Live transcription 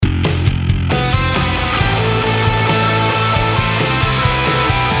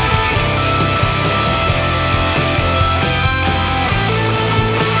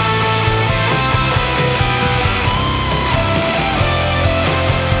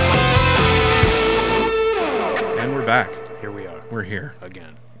back. Here we are. We're here.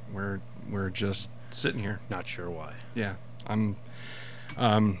 Again. We're just sitting here. Not sure why. Yeah. I'm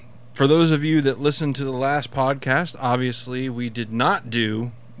for those of you that listened to the last podcast, obviously we did not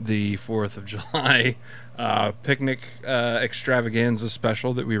do the 4th of July picnic extravaganza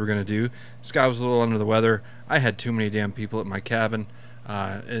special that we were going to do. Scott was a little under the weather. I had too many damn people at my cabin.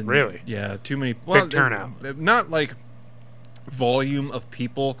 And really? Yeah, too many. Well, big turnout. Not like volume of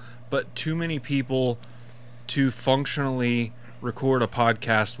people, but too many people to functionally record a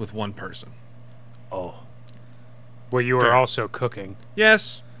podcast with one person. Oh. Well, you were also cooking.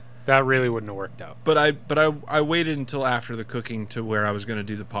 Yes. That really wouldn't have worked out. But I waited until after the cooking to where I was going to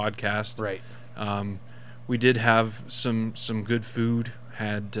do the podcast. Right. We did have some good food.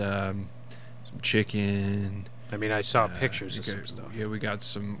 Had some chicken. I mean, I saw pictures of some stuff. Yeah, we got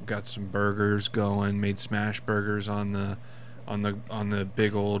some burgers going. Made smash burgers on the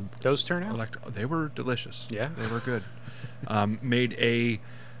big old. Those turn out? They were delicious. Yeah, they were good. Made a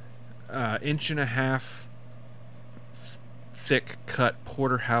 1.5 inch thick cut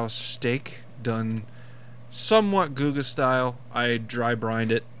porterhouse steak done somewhat Guga style. I dry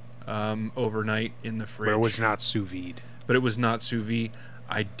brined it overnight in the fridge. But it was not sous vide. But it was not sous vide.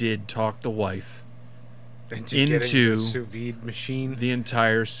 I did talk the wife into the sous vide machine, the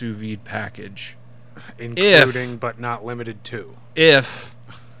entire sous vide package, including but not limited to if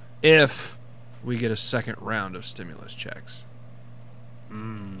we get a second round of stimulus checks.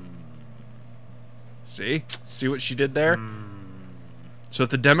 See what she did there? So if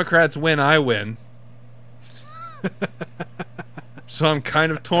the Democrats win, I win. So I'm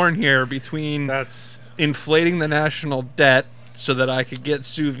kind of torn here between inflating the national debt so that I could get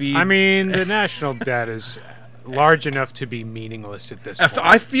sous vide. I mean, the national debt is large enough to be meaningless at this point.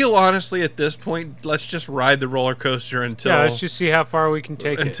 I feel honestly at this point, let's just ride the roller coaster until let's just see how far we can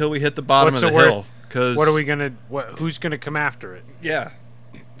take it until we hit the bottom of the hill. Because what are we gonna? Who's gonna come after it? Yeah,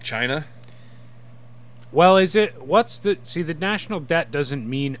 China. Well, is it? The national debt doesn't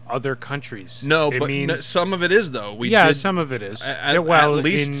mean other countries. No, it means some of it is though. Some of it is. At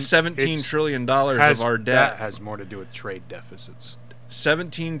least $17 trillion of our debt. That has more to do with trade deficits.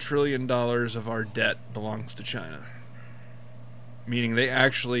 $17 trillion of our debt belongs to China. Meaning they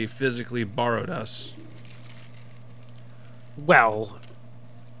actually physically borrowed us. Well,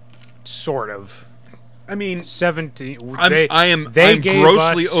 sort of. I mean, 17. I'm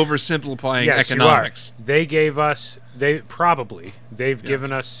grossly oversimplifying economics. They gave us. They've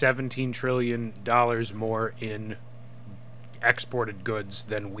given us $17 trillion more in exported goods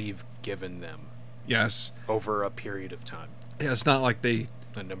than we've given them. Yes. Over a period of time. Yeah, it's not like they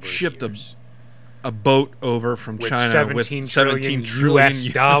shipped a boat over from China with 17 trillion US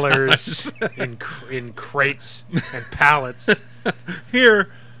dollars in crates and pallets.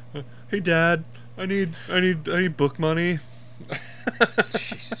 Here, hey Dad. I need book money.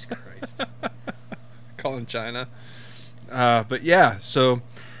 Jesus Christ. Calling China. But yeah, so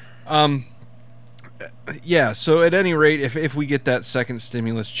so at any rate, if we get that second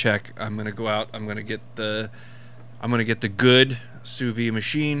stimulus check, I'm gonna go out, I'm gonna get the good sous vide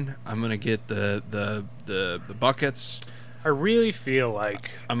machine, I'm gonna get the buckets. I really feel like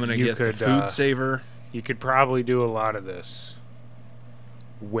I'm gonna get the food saver. You could probably do a lot of this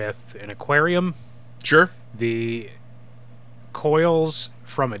with an aquarium. Sure. The coils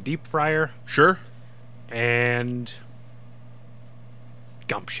from a deep fryer. Sure. And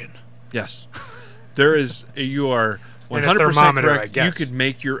gumption. Yes. You are 100% correct. You could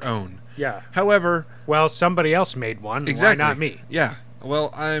make your own. Yeah. However, somebody else made one. Exactly. Why not me? Yeah.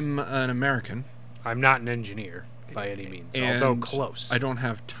 Well, I'm an American. I'm not an engineer by any means, although close. I don't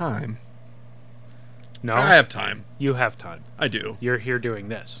have time. No? I have time. You have time. I do. You're here doing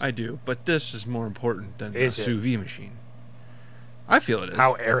this. I do, but this is more important than a sous vide machine. I feel it is.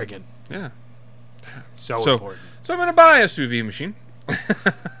 How arrogant. Yeah. So important. So I'm going to buy a sous vide machine.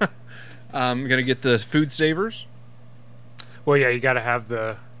 I'm going to get the food savers. Well, yeah, you got to have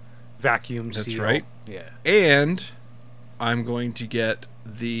the vacuum seal. That's right. Yeah. And I'm going to get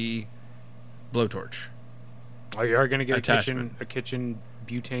the blowtorch. Oh, you are going to get a kitchen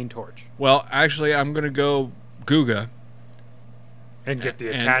butane torch. Well, actually, I'm going to go Guga. And get the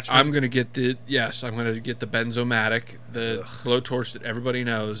attachment? I'm going to get the Benzomatic, the blowtorch that everybody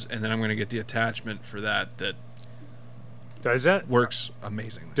knows, and then I'm going to get the attachment for that Does that works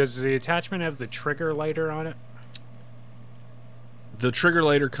amazingly. Does the attachment have the trigger lighter on it? The trigger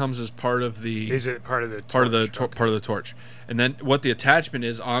lighter comes as part of the. Is it part of the torch? Part of the torch, and then what the attachment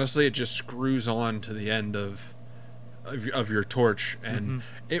is, honestly, it just screws on to the end of of your torch, and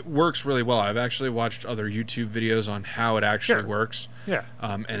it works really well. I've actually watched other YouTube videos on how it actually works. Yeah.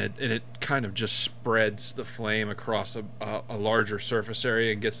 And it kind of just spreads the flame across a larger surface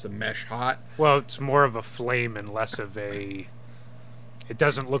area and gets the mesh hot. Well, it's more of a flame and less of a. It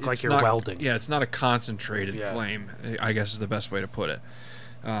doesn't look like you're welding. Yeah, it's not a concentrated flame, I guess is the best way to put it.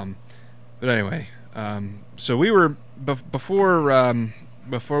 But anyway, so we were before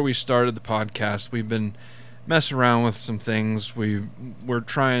we started the podcast, we've been messing around with some things. We're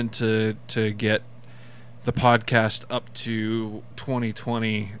trying to get the podcast up to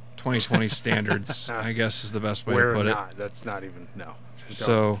 2020 standards, I guess is the best way to put it. That's not even, no.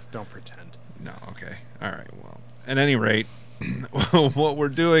 Don't pretend. No, okay. All right, well, at any rate, what we're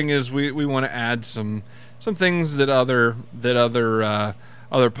doing is we want to add some things that other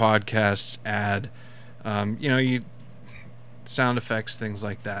podcasts add. Sound effects, things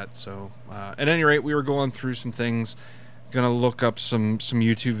like that. So at any rate, we were going through some things, gonna look up some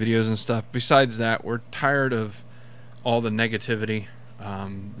YouTube videos and stuff. Besides that, we're tired of all the negativity.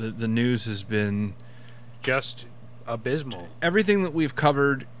 The news has been just abysmal. Everything that we've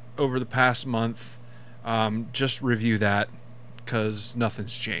covered over the past month, just review that, because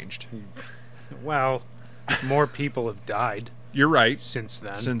nothing's changed. Well, more people have died. You're right. Since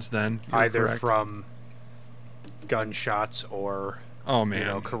then. You're either correct. From gunshots or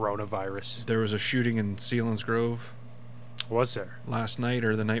coronavirus. There was a shooting in Selinsgrove. Was there? Last night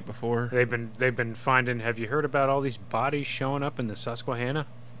or the night before. They've been finding. Have you heard about all these bodies showing up in the Susquehanna?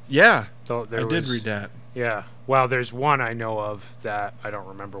 Yeah, I did read that. Yeah. Well, there's one I know of that I don't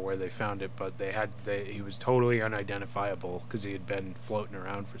remember where they found it, but he was totally unidentifiable because he had been floating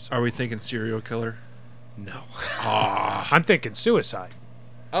around for so long. Are we thinking serial killer? No. I'm thinking suicide.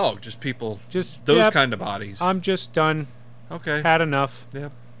 Oh, just people. Just those kind of bodies. I'm just done. Okay. Had enough.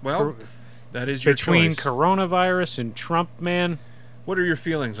 Yep. Well, that is your between choice. Coronavirus and Trump, man. What are your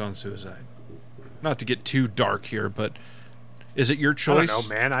feelings on suicide? Not to get too dark here, but is it your choice? I don't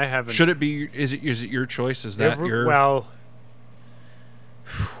know, man. I haven't. Should it be? Is it your choice? Is that your? Well,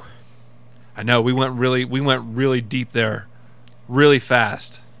 I know we went really deep there, really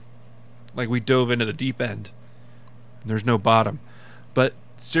fast. Like we dove into the deep end. And there's no bottom, but.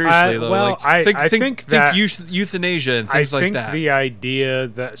 Seriously, though, I think euthanasia and things like that. I think the idea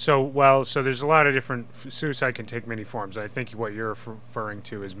that so there's a lot of different suicide can take many forms. I think what you're referring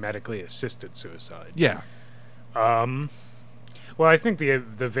to is medically assisted suicide. Yeah. Well, I think the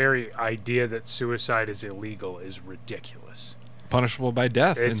very idea that suicide is illegal is ridiculous. Punishable by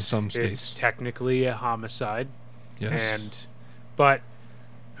death in some states. It's technically a homicide. Yes. But.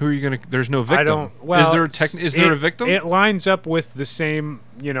 Who are you going to... There's no victim. I don't... Well, is there a victim? It lines up with the same,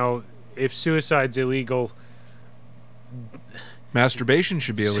 if suicide's illegal... Masturbation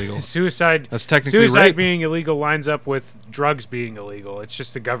should be illegal. That's technically suicide rape. Being illegal lines up with drugs being illegal. It's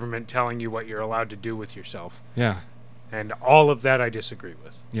just the government telling you what you're allowed to do with yourself. Yeah. And all of that I disagree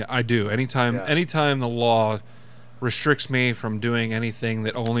with. Yeah, I do. Anytime the law restricts me from doing anything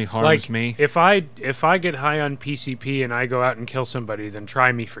that only harms me. If I get high on PCP and I go out and kill somebody, then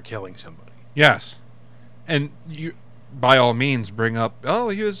try me for killing somebody. Yes. And you, by all means, bring up,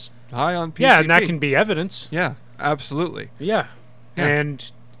 he was high on PCP. Yeah, and that can be evidence. Yeah, absolutely. Yeah.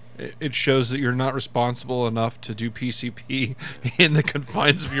 And it shows that you're not responsible enough to do PCP in the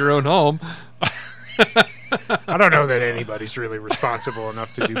confines of your own home. I don't know that anybody's really responsible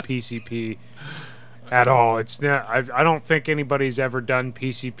enough to do PCP at all. It's not. I don't think anybody's ever done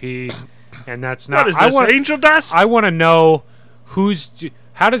PCP, and that's not. What is this, angel dust? I want to know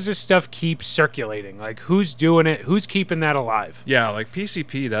how does this stuff keep circulating? Like, who's doing it? Who's keeping that alive? Yeah, like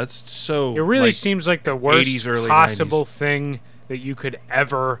PCP, that's so... It really seems like the worst 80s, early possible 90s. thing that you could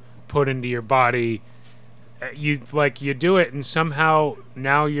ever put into your body. You do it, and somehow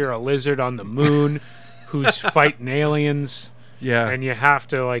now you're a lizard on the moon who's fighting aliens. Yeah. And you have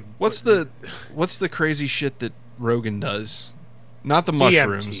to, What's the crazy shit that Rogan does? Not the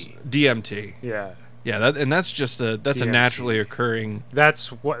mushrooms. DMT. Yeah. Yeah, that's just a naturally occurring...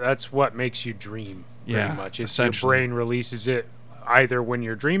 That's what makes you dream, pretty much. Your brain releases it either when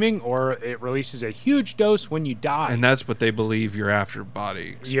you're dreaming or it releases a huge dose when you die. And that's what they believe your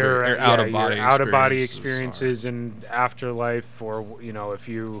out-of-body experiences and afterlife, or, if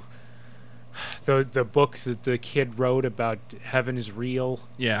you... The book that the kid wrote about heaven is real.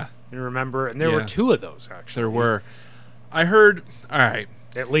 Yeah. You remember? And there were 2 of those, actually. There were. I heard... All right.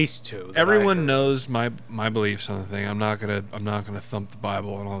 At least 2. Everyone knows my beliefs on the thing. I'm not gonna thump the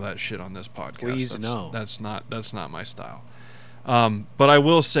Bible and all that shit on this podcast. Please no. That's not my style. But I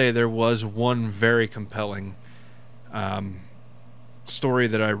will say there was one very compelling story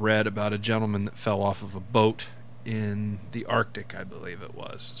that I read about a gentleman that fell off of a boat in the Arctic, I believe it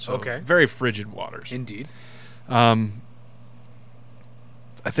was. So Okay. very frigid waters. Indeed. I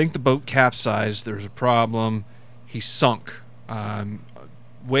think the boat capsized. There was a problem. He sunk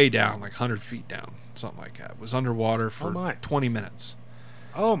way down, like 100 feet down, something like that. Was underwater for my. 20 minutes.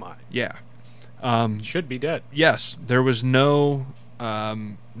 Oh my. Yeah. Should be dead. Yes, there was no...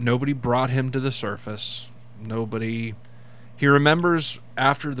 nobody brought him to the surface. Nobody... He remembers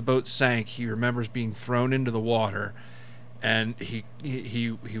after the boat sank, he remembers being thrown into the water, and he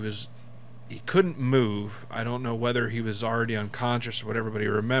couldn't move. I don't know whether he was already unconscious or whatever, but he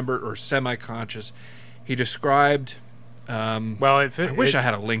remembered, or semi-conscious. He described... Well, I wish I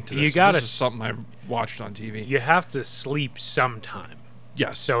had a link to this. You gotta, This is something I watched on TV. You have to sleep sometime.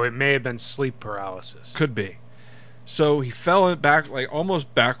 Yes. So it may have been sleep paralysis. Could be. So he fell back, like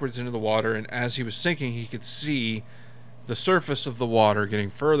almost backwards into the water, and as he was sinking, he could see the surface of the water getting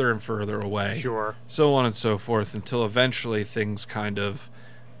further and further away. Sure. So on and so forth, until eventually things kind of...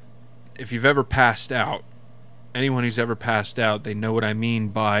 If you've ever passed out, anyone who's ever passed out, they know what I mean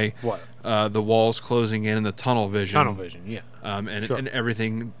by... What? The walls closing in and the tunnel vision. Tunnel vision, yeah. And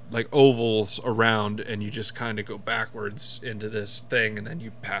everything, like ovals around, and you just kind of go backwards into this thing, and then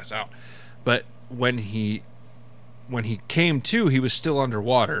you pass out. But when he came to, he was still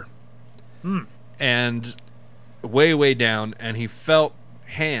underwater. And way down, and he felt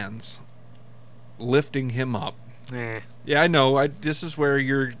hands lifting him up. Yeah, I know. This is where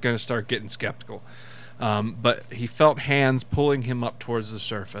you're going to start getting skeptical. But he felt hands pulling him up towards the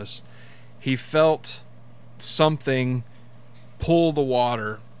surface. He felt something pull the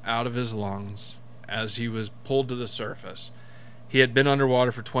water out of his lungs as he was pulled to the surface. He had been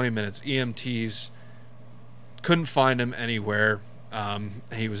underwater for 20 minutes. EMTs couldn't find him anywhere.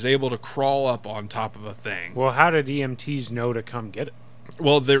 He was able to crawl up on top of a thing. Well, how did EMTs know to come get it?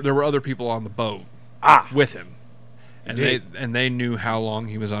 Well, there were other people on the boat with him. And they knew how long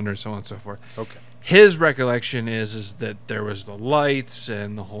he was under, so on and so forth. Okay. His recollection is that there was the lights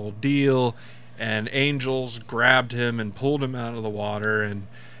and the whole deal, and angels grabbed him and pulled him out of the water,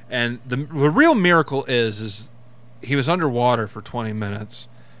 and the real miracle is he was underwater for 20 minutes,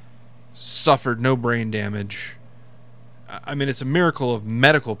 suffered no brain damage. I mean, it's a miracle of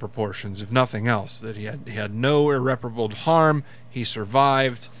medical proportions, if nothing else, that he had no irreparable harm. He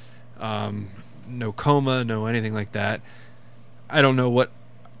survived, no coma, no anything like that. I don't know what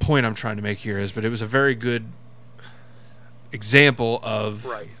point I'm trying to make here is, but it was a very good example of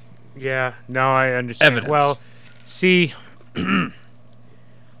Yeah, no, I understand. Evidence. Well, see, I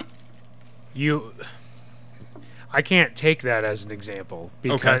can't take that as an example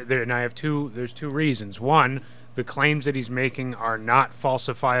because and I have there's two reasons. One, the claims that he's making are not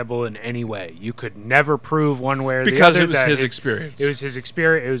falsifiable in any way. You could never prove one way or the because other. it was his experience. It was his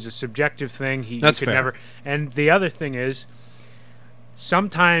experience. It was a subjective thing. That's you could fair. never. And the other thing is,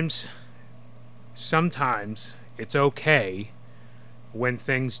 sometimes it's okay when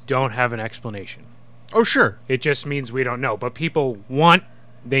things don't have an explanation. Oh, sure. It just means we don't know. But people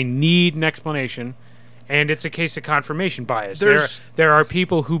they need an explanation, and it's a case of confirmation bias. There are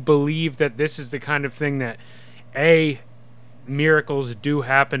people who believe that this is the kind of thing that, A, miracles do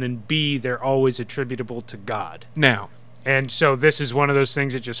happen, and B, they're always attributable to God. Now, And so this is one of those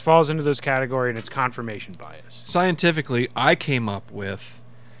things that just falls into those category, and it's confirmation bias. scientifically, I came up with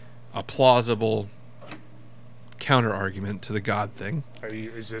a plausible counter-argument to the God thing.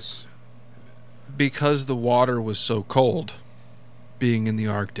 Is this... Because the water was so cold, being in the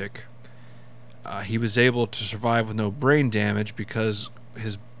Arctic, he was able to survive with no brain damage because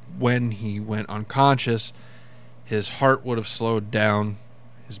when he went unconscious, his heart would have slowed down,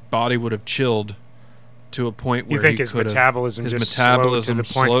 his body would have chilled to a point where his metabolism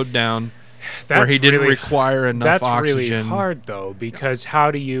slowed down, where he didn't require enough oxygen. That's really hard, though, because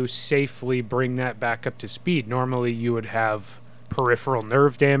how do you safely bring that back up to speed? Normally, you would have peripheral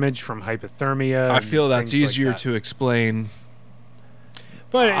nerve damage from hypothermia. I feel that's easier like that. to explain.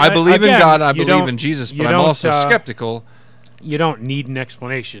 But I believe in God, I believe don't- in Jesus, you but I'm don't, also skeptical. You don't need an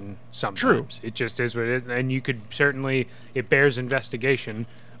explanation sometimes. True. It just is what it is. And you could certainly, it bears investigation,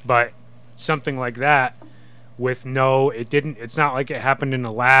 but something like that with it's not like it happened in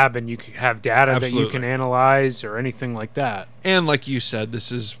a lab and you can have data that you can analyze or anything like that. And like you said,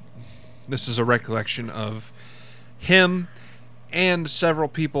 this is a recollection of him and several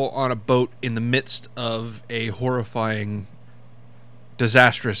people on a boat in the midst of a horrifying,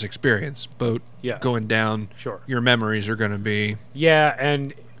 disastrous experience. Boat going down. Sure. Your memories are going to be... Yeah,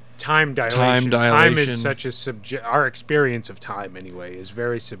 and time dilation. Time dilation. Time is such a our experience of time, anyway, is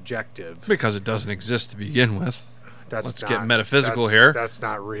very subjective. Because it doesn't exist to begin with. Let's get not- metaphysical that's- here. That's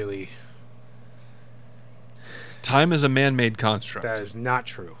not really... Time is a man-made construct. That is not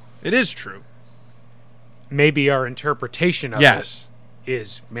true. It is true. Maybe our interpretation of it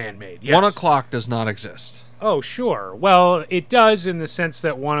is man-made. Yes. 1 o'clock does not exist. Oh, sure. Well, it does in the sense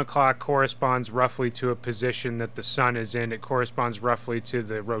that 1 o'clock corresponds roughly to a position that the sun is in. It corresponds roughly to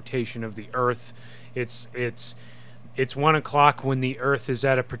the rotation of the Earth. It's 1 o'clock when the Earth is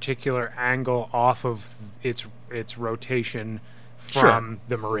at a particular angle off of its rotation from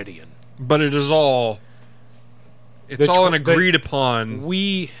the meridian. But it is all... It's all an agreed upon...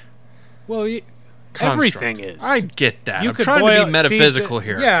 Everything is. I get that. I'm trying to be metaphysical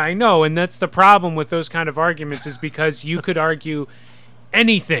here. Yeah, I know, and that's the problem with those kind of arguments is because you could argue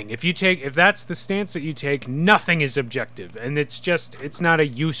anything. If that's the stance that you take, nothing is objective, and it's not a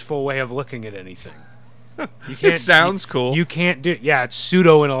useful way of looking at anything. You can't, it sounds cool. You can't do. Yeah, it's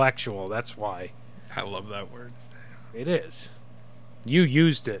pseudo-intellectual. That's why. I love that word. It is. You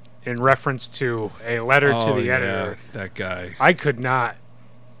used it in reference to a letter to the editor. That guy. I could not.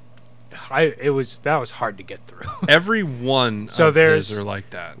 That was hard to get through. Every one of his are like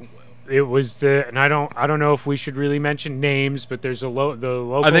that. It was and I don't know if we should really mention names, but there's the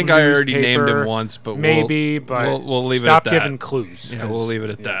local. I think I already named him once, but we'll leave it at that. Stop giving clues. Yeah, we'll leave it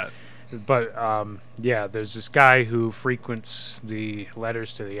at that. But there's this guy who frequents the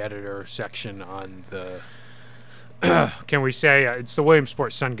letters to the editor section on the. Can we say it's the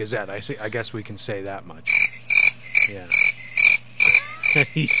Williamsport Sun Gazette? I guess we can say that much. Yeah.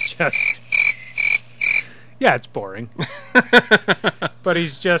 He's just... Yeah, it's boring. But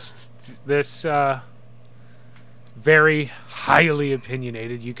he's just this very highly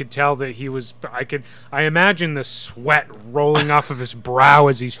opinionated. You could tell that he was... I imagine the sweat rolling off of his brow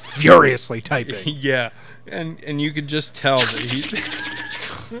as he's furiously typing. Yeah. And you could just tell that he...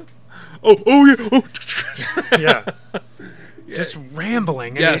 Yeah. Just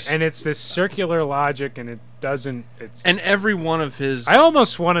rambling. And it's this circular logic, and it doesn't... And every one of his... I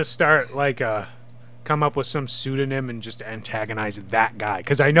almost want to start, come up with some pseudonym and just antagonize that guy,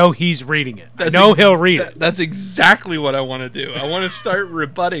 because I know he's reading it. I know he'll read it. That's exactly what I want to do. I want to start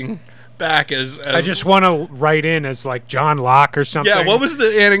rebutting back as I just want to write in as John Locke or something. Yeah, what was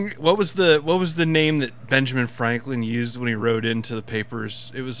the name that Benjamin Franklin used when he wrote into the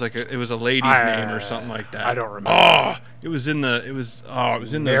papers? It was it was a lady's name or something like that. I don't remember. Oh, it was in Meredith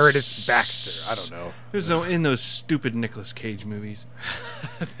Baxter. I don't know. It was in those stupid Nicolas Cage movies.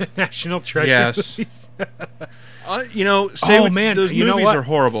 The National Treasure movies. Those movies are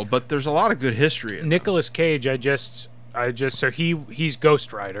horrible, but there's a lot of good history in Nicolas Cage, he's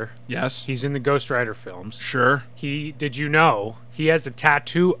Ghost Rider. Yes. He's in the Ghost Rider films. Sure. Did you know he has a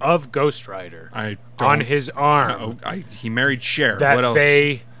tattoo of Ghost Rider on his arm? He married Cher. What else?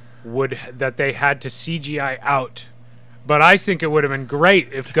 That they had to CGI out. But I think it would have been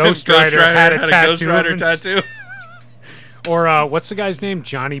great if Ghost Rider had a tattoo. Ghost Rider tattoo. Or what's the guy's name?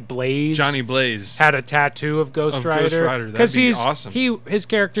 Johnny Blaze. Johnny Blaze had a tattoo of Ghost Rider. Ghost Rider. That'd be awesome. His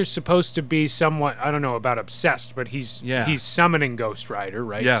character's supposed to be somewhat, I don't know about obsessed, but he's summoning Ghost Rider,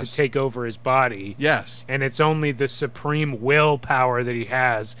 right? Yes. To take over his body. Yes. And it's only the supreme willpower that he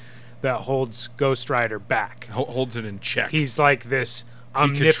has that holds Ghost Rider back. Holds it in check. He's like this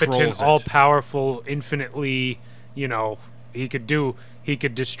omnipotent, all-powerful, infinitely, he could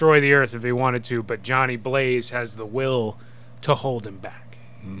destroy the Earth if he wanted to, but Johnny Blaze has the will to hold him back.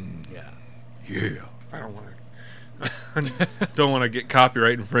 Yeah. I don't want to get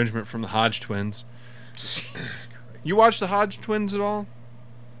copyright infringement from the Hodge twins. Jesus Christ. You watch the Hodge twins at all?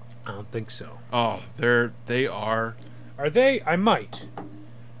 I don't think so. Oh, they are. Are they? I might.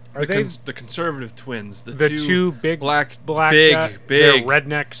 Are they the conservative twins? The two big black they're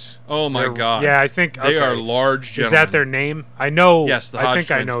rednecks. Oh my God! Yeah, I think they are large gentlemen. Is that their name? I know. Yes, the Hodge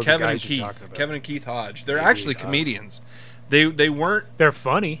twins. I know Kevin the and guys Keith. you're talking about. Kevin and Keith Hodge. They're actually comedians. They weren't. They're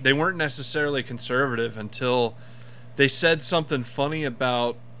funny. They weren't necessarily conservative until they said something funny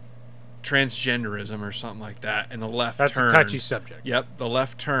about transgenderism or something like that, and the left turned. That's a touchy subject. Yep, the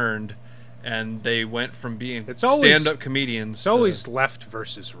left turned. And they went from being stand-up comedians. It's always left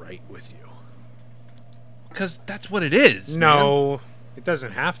versus right with you. Because that's what it is. No, it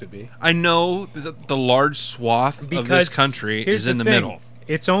doesn't have to be. I know the large swath of this country is in the middle.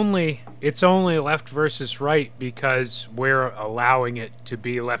 It's only left versus right because we're allowing it to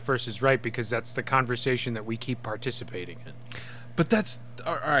be left versus right because that's the conversation that we keep participating in. But that's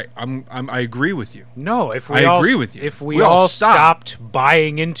all right. I agree with you. No, if I agree with you. If we all stopped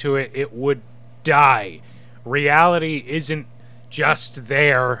buying into it, it would die. Reality isn't just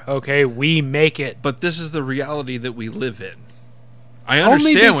there. Okay, we make it. But this is the reality that we live in. I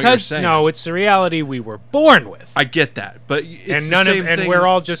understand Only what you're because saying. no, it's the reality we were born with. I get that, but it's and the same thing. and we're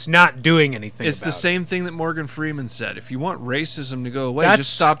all just not doing anything. It's the about same thing that Morgan Freeman said. If you want racism to go away, That's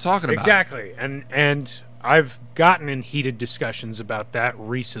just stop talking about it. Exactly. And I've gotten in heated discussions about that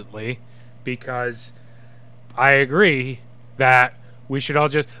recently because I agree that we should all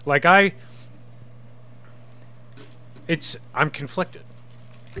just I'm conflicted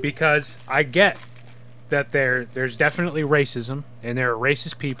because I get that there's definitely racism and there are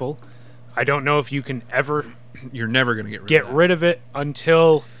racist people. I don't know if you can ever You're never going to get rid of it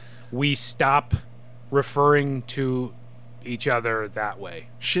until we stop referring to each other that way.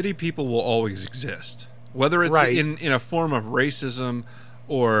 Shitty people will always exist. Whether it's Right. in a form of racism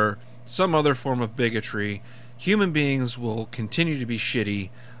or some other form of bigotry, human beings will continue to be shitty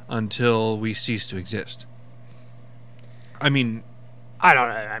until we cease to exist. I mean,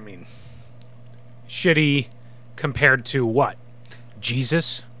 shitty compared to what?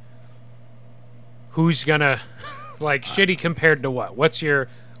 Jesus? Who's gonna shitty compared to what? What's your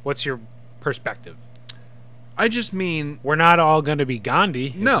perspective? I just mean We're not all gonna be Gandhi.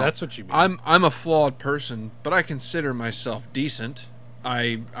 If no. that's what you mean. I'm a flawed person, but I consider myself decent.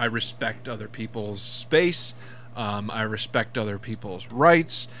 I respect other people's space. I respect other people's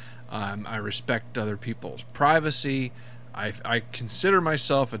rights. I respect other people's privacy. I consider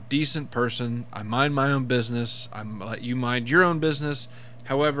myself a decent person. I mind my own business. I let you mind your own business.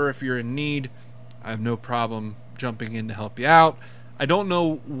 However, if you're in need, I have no problem jumping in to help you out. I don't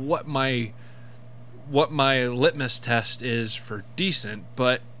know what my litmus test is for decent,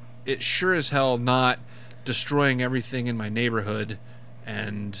 but it's sure as hell not destroying everything in my neighborhood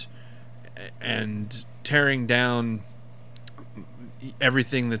and tearing down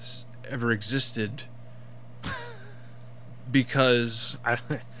everything that's ever existed because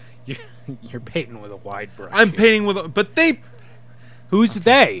You're painting with a wide brush. I'm here. painting with but they Who's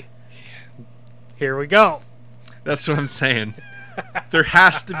they? Here we go. that's what I'm saying. There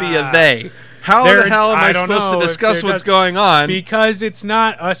has to be a they. How the hell am I don't supposed know to if discuss there what's does- going on? Because it's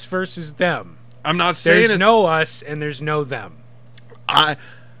not us versus them. I'm not saying There's it's no us and there's no them. I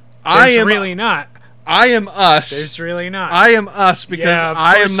There's am really not. I am us. There's really not. I am us because Yeah, of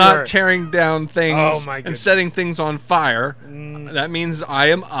I course am you not are. tearing down things Oh, my and goodness. setting things on fire. That means I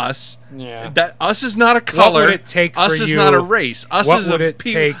am us. Yeah. That us is not a color. would it take us for is you- not a race. Us What is would a it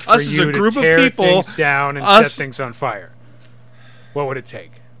take for us is you a group to tear of people. things down and us- set things on fire? What would it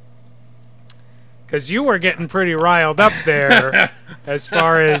take? Because you were getting pretty riled up there as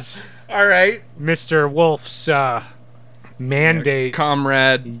far as All right, Mr. Wolf's mandate.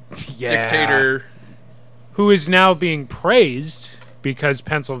 comrade, Yeah. dictator. Who is now being praised because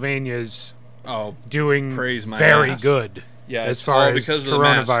Pennsylvania's Oh, doing Praise my very ass. good yeah. as it's far all as because of the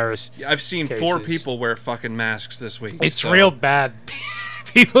mask. coronavirus. I've seen 4 cases. people wear fucking masks this week. It's so- real bad.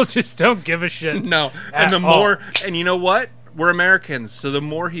 People just don't give a shit. No, At and the all. more, and you know what? We're Americans, so the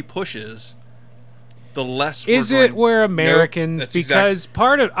more he pushes, the less. Is we're it going- we're Nope, Americans? that's Because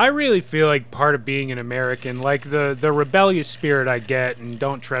I really feel like part of being an American, like the rebellious spirit I get, and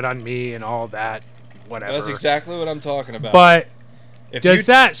don't tread on me and all that, whatever. That's exactly what I'm talking about. But if does you,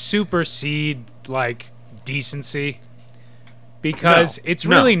 that supersede like decency? Because No, it's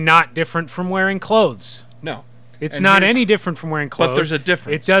no. really not different from wearing clothes. no, It's And not here's- any different from wearing clothes. But there's a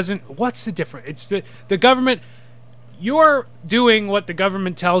difference. It doesn't. What's the difference? It's the government. You're doing what the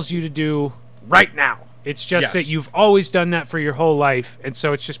government tells you to do right now. It's just Yes. that you've always done that for your whole life, and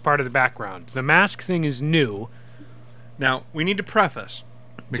so it's just part of the background. The mask thing is new. Now we need to preface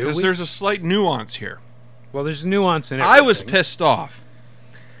because we? there's a slight nuance here. Well, there's nuance in it. I was pissed off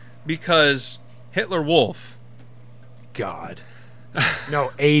because Hitler Wolf, God.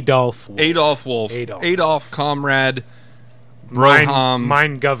 No, Adolf. Wolf. Adolf Wolf, Adolf. Adolf Comrade, Mine, Broham,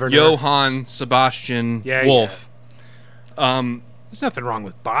 mine governor. Johann Sebastian Yeah, Wolf. There's nothing wrong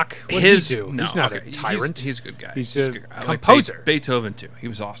with Bach. What did His he do? no, He's not okay, a tyrant. He's a good guy. He's a a good guy. I composer. Like Beethoven too. He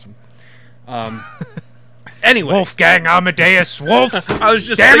was awesome. Anyway, Wolfgang Amadeus Wolf. I was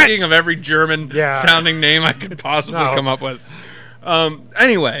just Damn it! thinking of every German Yeah. sounding name I could possibly No. come up with.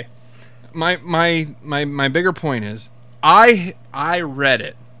 Anyway, my bigger point is I read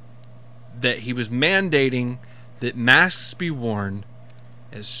it that he was mandating that masks be worn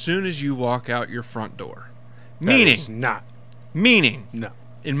as soon as you walk out your front door. That is not. Meaning, No.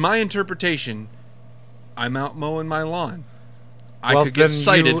 in my interpretation, I'm out mowing my lawn. I Well, could get then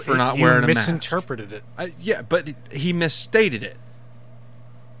cited for not wearing a You mask. misinterpreted it. Yeah, but he misstated it.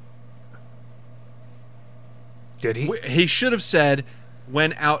 Did he? He should have said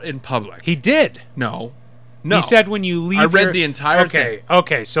when out in public. He did. No. No. He said when you leave. I read the entire thing.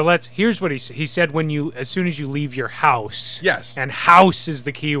 Okay. So here's what he said. He said as soon as you leave your house. Yes. And house is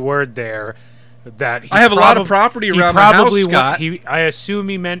the key word there. That I have a lot of property around my house, Scott. I assume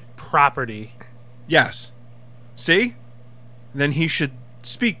he meant property. Yes. See? Then he should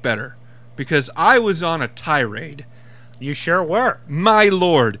speak better, because I was on a tirade. You sure were. My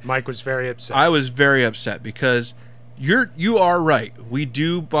lord. Mike was very upset. I was very upset because you are right. We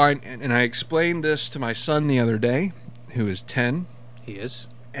do bind, and I explained this to my son the other day, who is 10. He is.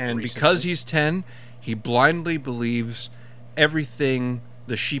 And recently. Because he's 10, he blindly believes everything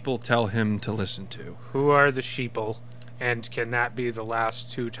the sheeple tell him to listen to. Who are the sheeple? And can that be the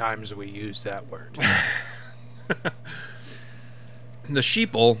last 2 times we use that word? The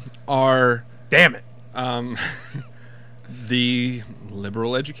sheeple are... Damn it. The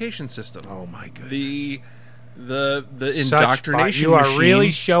liberal education system. Oh my goodness. The indoctrination you are machine.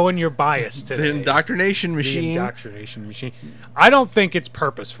 really showing your bias today. The indoctrination machine. The indoctrination machine. I don't think it's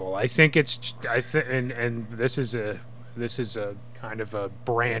purposeful. I think it's and this is a kind of a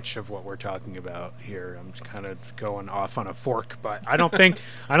branch of what we're talking about here. I'm just kind of going off on a fork, but I don't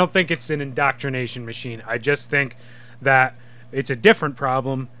think it's an indoctrination machine. I just think that it's a different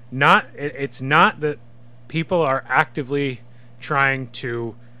problem. It's not that people are actively trying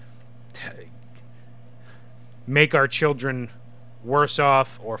to make our children worse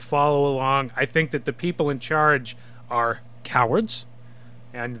off or follow along. I think that the people in charge are cowards,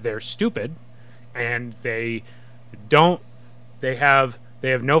 and they're stupid, and they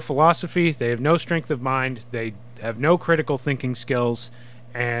have no philosophy, they have no strength of mind, they have no critical thinking skills,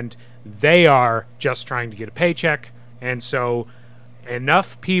 and they are just trying to get a paycheck. And so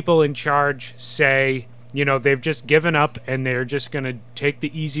enough people in charge say, they've just given up and they're just going to take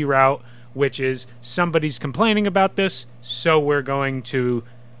the easy route, which is somebody's complaining about this, so we're going to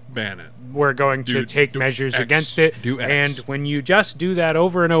ban it. We're going to take measures X, against it. do X. And when you just do that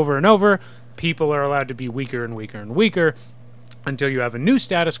over and over and over, people are allowed to be weaker and weaker and weaker until you have a new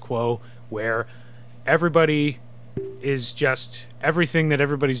status quo where everybody is just, everything that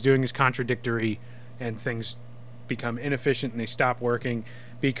everybody's doing is contradictory, and things become inefficient and they stop working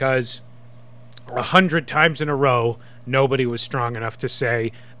because 100 times in a row nobody was strong enough to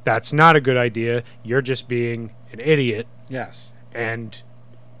say that's not a good idea, you're just being an idiot. Yes. And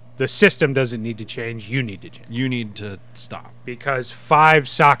the system doesn't need to change, you need to change. You need to stop. Because 5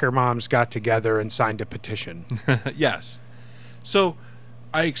 soccer moms got together and signed a petition. Yes. So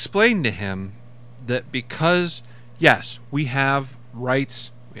I explained to him that because, yes, we have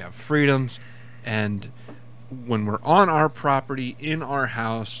rights, we have freedoms, and when we're on our property, in our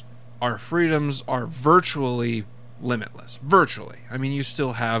house, our freedoms are virtually limitless. Virtually. I mean, you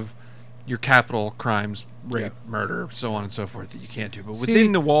still have your capital crimes, rape, murder, so on and so forth, that you can't do. But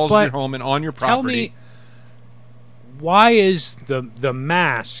within the walls of your home and on your property... Tell me, why is the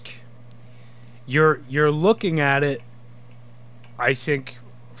mask... You're looking at it, I think,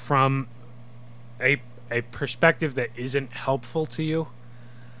 from a perspective that isn't helpful to you.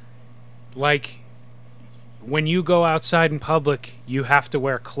 Like, when you go outside in public, you have to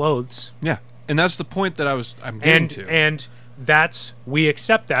wear clothes. Yeah, and that's the point that I'm getting to. And we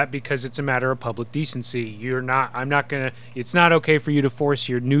accept that because it's a matter of public decency. It's not okay for you to force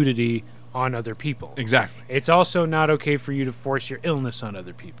your nudity on other people. Exactly. It's also not okay for you to force your illness on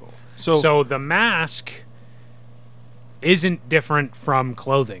other people. So the mask isn't different from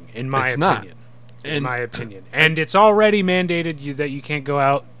clothing, in my opinion. In my opinion. And it's already mandated that you can't go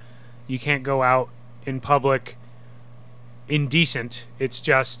out in public indecent. It's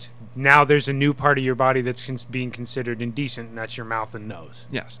just now there's a new part of your body that's being considered indecent, and that's your mouth and nose.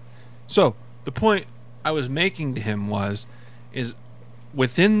 Yes. So the point I was making to him is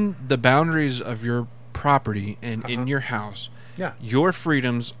within the boundaries of your property and in your house, your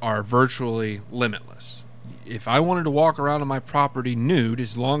freedoms are virtually limitless. If I wanted to walk around on my property nude,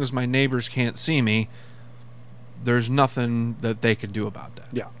 as long as my neighbors can't see me, there's nothing that they can do about that.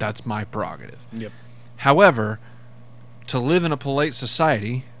 Yeah. That's my prerogative. Yep. However, to live in a polite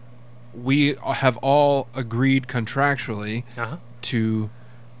society, we have all agreed contractually to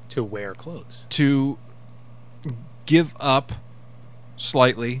wear clothes. To give up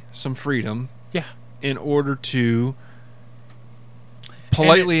slightly some freedom in order to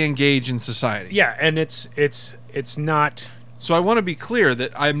politely engage in society. Yeah, and it's not... So I want to be clear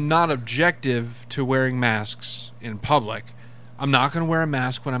that I'm not objective to wearing masks in public. I'm not going to wear a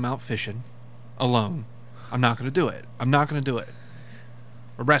mask when I'm out fishing alone. I'm not going to do it.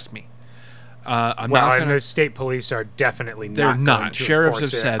 Arrest me. The state police are definitely not. They're not. Sheriffs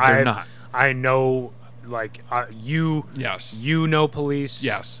have said they're not. I know, you. Yes. You know police.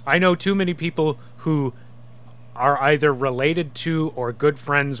 Yes. I know too many people who are either related to or good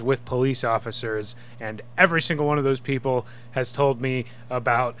friends with police officers, and every single one of those people has told me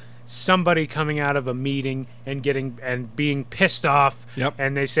about somebody coming out of a meeting and being pissed off. Yep.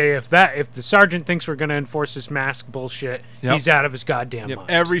 And they say if the sergeant thinks we're going to enforce this mask bullshit, Yep. he's out of his goddamn mind.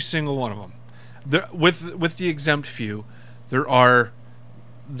 Every single one of them. With the exempt few, there are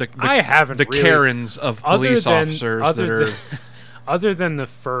the Karens of police officers that are other than the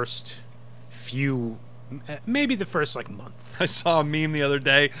first few, maybe the first like month. I saw a meme the other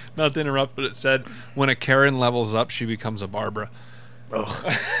day, not to interrupt, but it said, when a Karen levels up, she becomes a Barbara.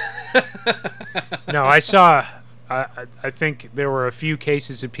 No, I saw. I think there were a few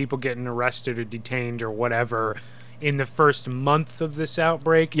cases of people getting arrested or detained or whatever in the first month of this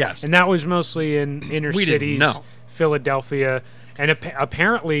outbreak. Yes, and that was mostly in inner cities, Philadelphia, and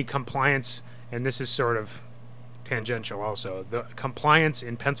apparently compliance. And this is sort of tangential, also. The compliance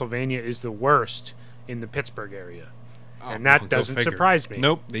in Pennsylvania is the worst in the Pittsburgh area, and that doesn't surprise me.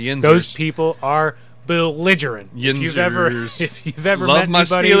 Nope, the Yinzers. Those people are belligerent. Yinzers. If you've ever Love met my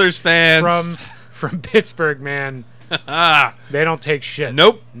anybody Steelers fans from Pittsburgh, man, they don't take shit.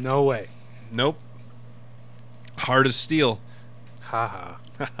 Nope. No way. Nope. Hard as steel. Ha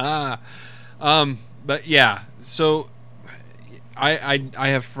ha. But yeah, so I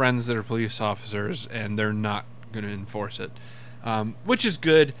have friends that are police officers, and they're not going to enforce it, which is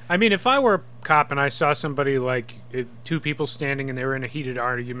good. I mean, if I were a cop and I saw somebody, like, if two people standing and they were in a heated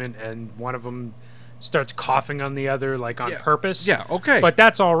argument and one of them starts coughing on the other, like, on purpose. Yeah, okay. But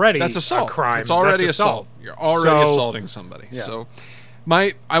that's assault. A crime. It's already that's assault. You're already assaulting somebody. Yeah. So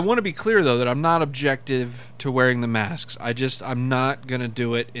I want to be clear, though, that I'm not objective to wearing the masks. I'm not going to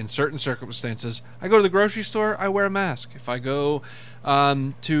do it in certain circumstances. I go to the grocery store, I wear a mask. If I go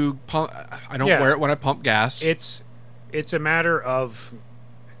to pump, I don't wear it when I pump gas. It's a matter of,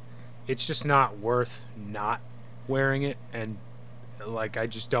 it's just not worth not wearing it, and, like, I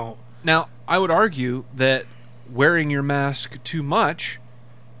just don't. Now, I would argue that wearing your mask too much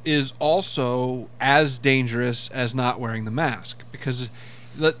is also as dangerous as not wearing the mask, because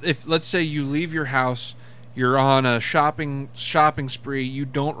if let's say you leave your house, you're on a shopping spree, you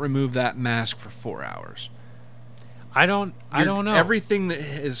don't remove that mask for 4 hours. I don't know. Everything that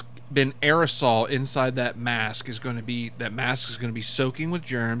has been aerosol inside that mask is going to be soaking with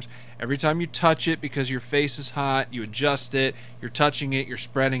germs. Every time you touch it, because your face is hot, you adjust it, you're touching it, you're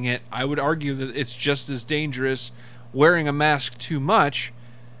spreading it. I would argue that it's just as dangerous wearing a mask too much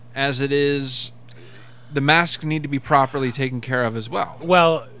as it is. The masks need to be properly taken care of as well.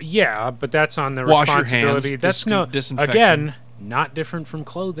 Well, yeah, but that's on the Wash responsibility. your hands. That's disinfection. Again, not different from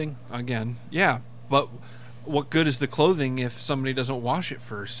clothing. Again, yeah, but what good is the clothing if somebody doesn't wash it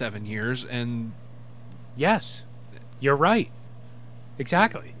for 7 years? And yes, you're right.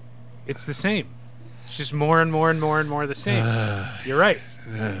 Exactly. It's the same. It's just more and more and more and more the same. You're right.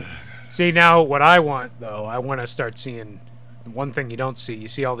 See, now what I want, though, I want to start seeing one thing you don't see. You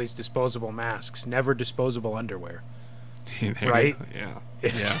see all these disposable masks, never disposable underwear. Right?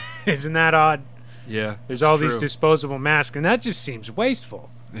 Yeah. Isn't that odd? Yeah. There's all these disposable masks, and that just seems wasteful.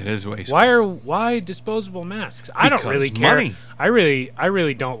 It is wasteful. Why disposable masks? I don't really care. Money. I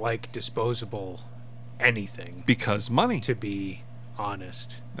really don't like disposable anything. Because money. To be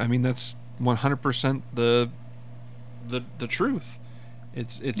honest. I mean, that's 100% the truth.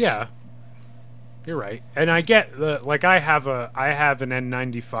 It's yeah. You're right. And I get I have an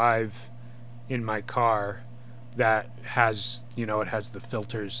N95 in my car that has, it has the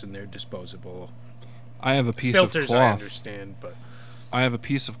filters, and they're disposable. I have a piece filters, of cloth. I understand, but I have a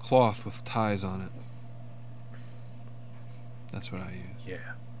piece of cloth with ties on it. That's what I use. Yeah.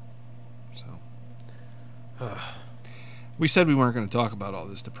 So we said we weren't going to talk about all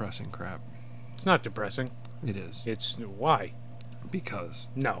this depressing crap. It's not depressing. It is. It's why? Because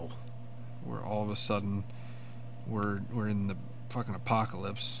no. We're all of a sudden we're in the fucking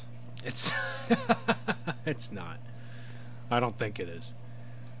apocalypse. It's it's not. I don't think it is.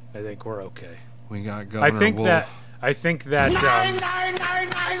 I think we're okay. We got Governor Wolf. I think that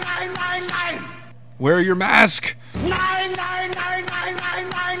wear your mask.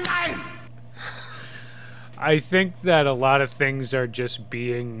 I think that a lot of things are just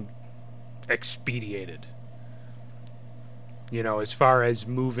being expedited. As far as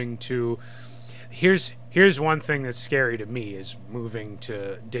moving to, here's one thing that's scary to me, is moving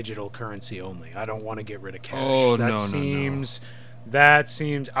to digital currency only. I don't want to get rid of cash. Oh, no. That's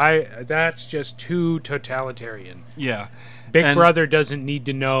just too totalitarian. Yeah. Big Brother doesn't need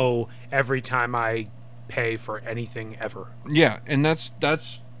to know every time I pay for anything ever. Yeah, and that's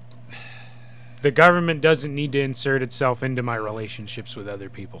the government doesn't need to insert itself into my relationships with other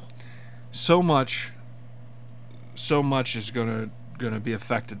people. So much so much is gonna be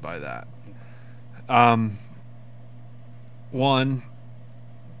affected by that. One,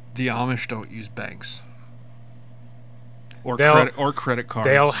 the Amish don't use banks or credit cards.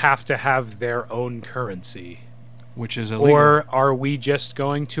 They'll have to have their own currency, which is illegal. Or are we just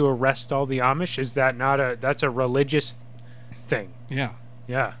going to arrest all the Amish? Is that not that's a religious thing? Yeah.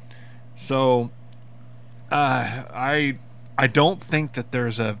 Yeah. So, I don't think that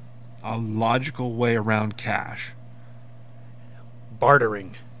there's a logical way around cash.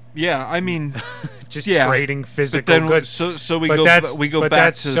 Bartering. Yeah, I mean, just trading physical goods. So we go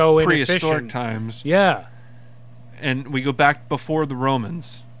back to prehistoric times. Yeah. And we go back before the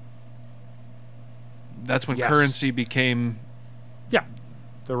Romans. That's when currency became... Yeah,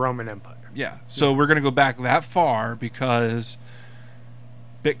 the Roman Empire. Yeah, so we're going to go back that far because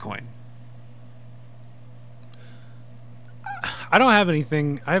Bitcoin. I don't have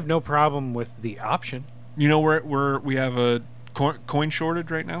anything... I have no problem with the option. You know, we have a coin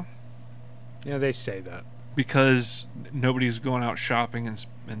shortage right now? Yeah, they say that. Because nobody's going out shopping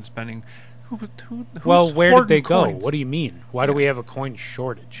and spending... Well, where did they go? What do you mean? Why do we have a coin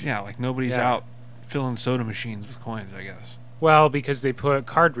shortage? Yeah, like nobody's out filling soda machines with coins, I guess. Well, because they put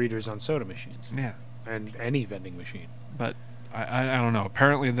card readers on soda machines. Yeah. And any vending machine. But I don't know.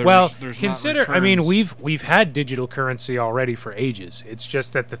 Apparently there's consider not returns. I mean we've had digital currency already for ages. It's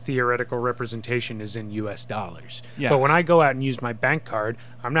just that the theoretical representation is in US dollars. Yes. But when I go out and use my bank card,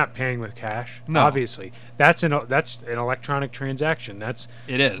 I'm not paying with cash. No. Obviously. That's an electronic transaction.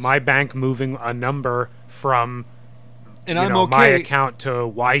 It is. My bank moving a number from okay. my account to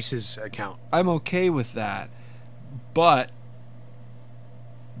Weiss's account. I'm okay with that. But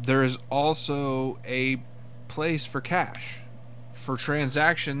there is also a place for cash. For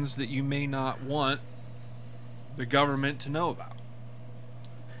transactions that you may not want the government to know about.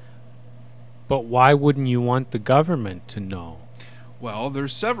 But why wouldn't you want the government to know? Well,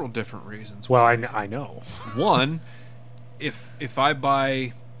 there's several different reasons. Well, I know. One, if I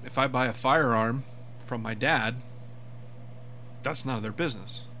buy a firearm from my dad, that's none of their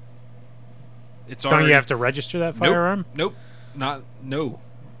business. Don't you have to register that firearm? Nope. No.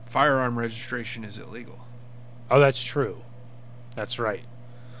 Firearm registration is illegal. Oh, that's true. That's right.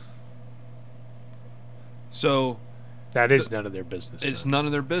 So that is none of their business. It's none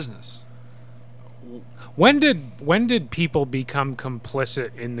of their business. When did people become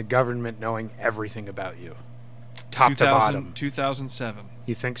complicit in the government knowing everything about you? Top to bottom. 2007.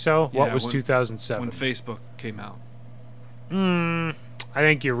 You think so? Yeah, what was 2007? When Facebook came out. I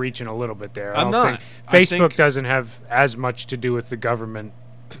think you're reaching a little bit there. I'm not. Facebook doesn't have as much to do with the government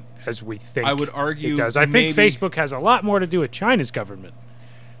as we think. I would argue it does. I think Facebook has a lot more to do with China's government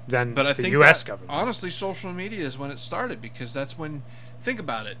than the U.S. government. Honestly, social media is when it started because that's when. Think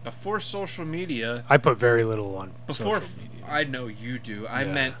about it. Before social media, I put very little on social media. I know you do. I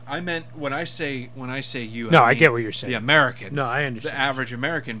meant when I say you. No, I get what you're saying. The American. No, I understand. The average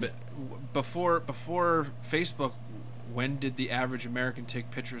American, but before Facebook, when did the average American take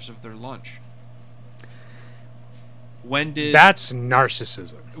pictures of their lunch? That's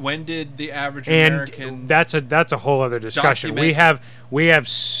narcissism. When did the average American? That's a whole other discussion. We have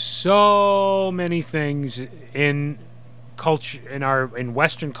so many things in culture in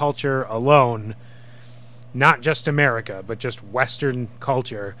Western culture alone, not just America, but just Western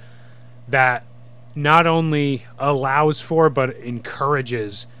culture that not only allows for but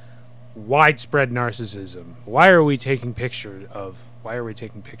encourages widespread narcissism. Why are we taking pictures of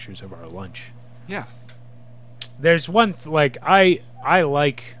our lunch? Yeah. There's one I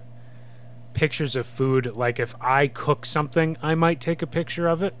like pictures of food. Like if I cook something, I might take a picture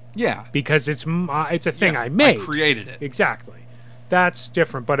of it. Yeah, because it's a thing I made. I created it. Exactly. That's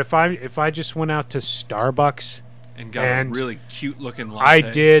different. But if I just went out to Starbucks and got a really cute looking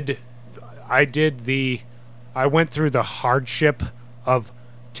latte, I went through the hardship of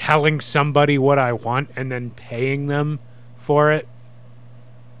telling somebody what I want and then paying them for it.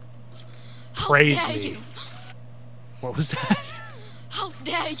 Praise me. You. What was that? How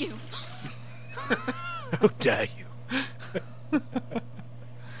dare you? How dare you?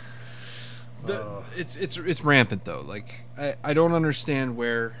 It's rampant though. Like I don't understand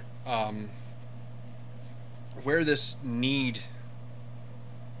where this need.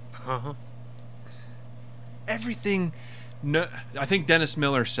 Everything. No, I think Dennis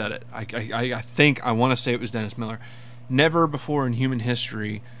Miller said it. I want to say it was Dennis Miller. Never before in human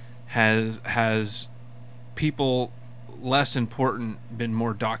history has people less important been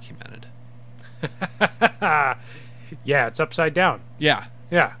more documented. Yeah, it's upside down. Yeah.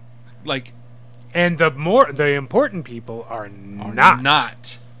 Like, and the important people are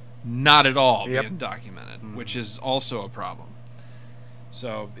not. not at all Yep. being documented, which is also a problem.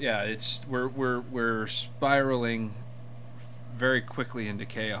 So yeah, it's we're spiraling very quickly into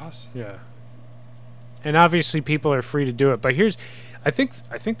chaos. Yeah. And obviously people are free to do it, but I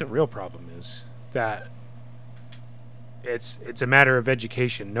think the real problem is that it's a matter of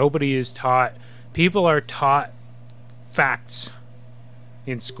education. Nobody is taught. People are taught facts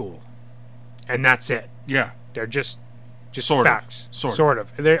in school, and that's it. Yeah, They're just Sort of. facts. Sort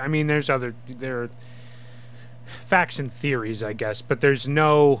of. There are facts and theories, I guess, but there's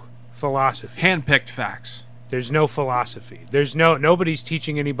no philosophy. handpicked facts. There's no philosophy. Nobody's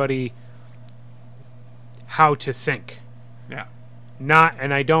teaching anybody how to think. Yeah,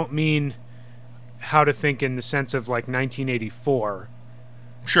 And I don't mean how to think in the sense of like 1984,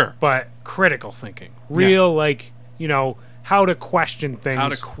 sure. but critical thinking. Real, how to question things. How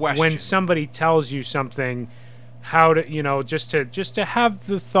to question. When somebody tells you something, how to, just to have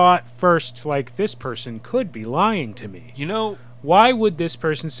the thought first, like, this person could be lying to me. You know, Why would this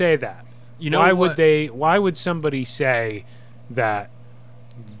person say that? Why would somebody say that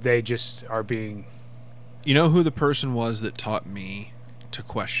they just are being... You know who the person was that taught me to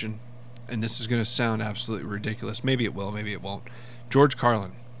question? And this is going to sound absolutely ridiculous. Maybe it will, maybe it won't. George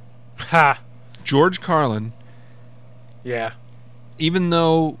Carlin. Ha! George Carlin, Yeah. even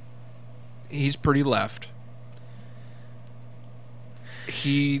though he's pretty left,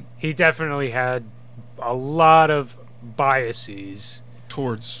 he He had a lot of biases.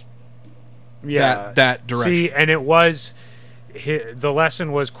 towards Yeah. that direction. See, and it was... the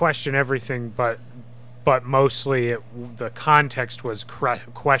lesson was question everything, but mostly the context was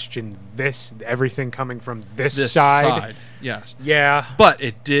question everything coming from this side. Yes. Yeah. But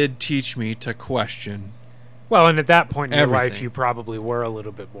it did teach me to question. Well, and at that point in your life, Everything. you probably were a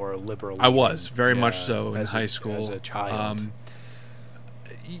little bit more liberal. I was very much so in high school. As a child.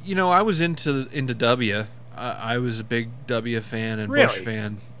 I was into W. I was a big W fan and Bush Really?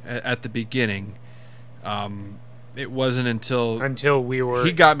 fan at the beginning. It wasn't until we were...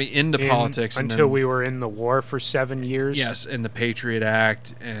 he got me into politics. Until we were in the war for 7 years. Yes, and the Patriot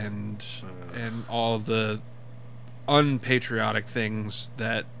Act and all the unpatriotic things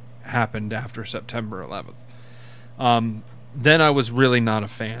that happened after September 11th. Then I was really not a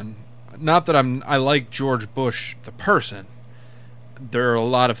fan. Not that I like George Bush the person. There are a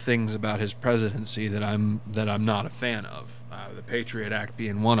lot of things about his presidency that I'm not a fan of. The Patriot Act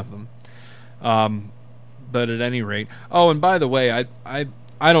being one of them. But at any rate, and by the way,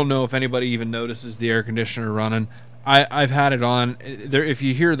 I don't know if anybody even notices the air conditioner running. I've had it on. There, if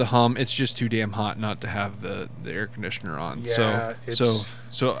you hear the hum, it's just too damn hot not to have the air conditioner on. Yeah,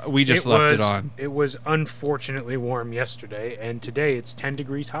 So we just left it on. It was unfortunately warm yesterday, and today it's 10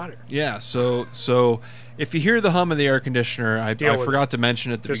 degrees hotter. Yeah. So if you hear the hum of the air conditioner, I forgot to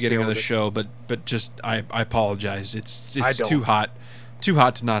mention at the beginning of the show, but just I apologize. It's too hot. Too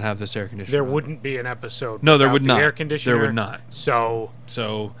hot to not have this air conditioner. There on. wouldn't be an episode. No, there without would the not. Air conditioner. There would not. So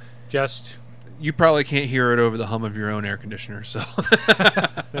just you probably can't hear it over the hum of your own air conditioner. So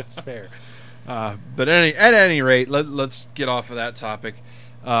that's fair. But at any rate, let's get off of that topic.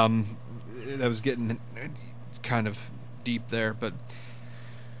 That was getting kind of deep there, but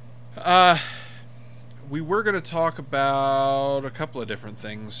we were going to talk about a couple of different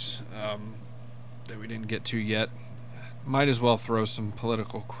things that we didn't get to yet. Might as well throw some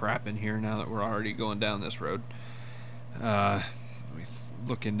political crap in here now that we're already going down this road. Let me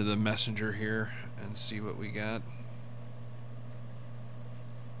look into the messenger here and see what we got.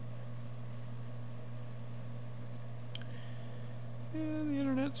 And the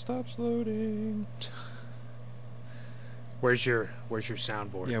internet stops loading. Where's your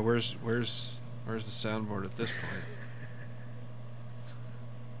soundboard? Yeah, where's the soundboard at this point?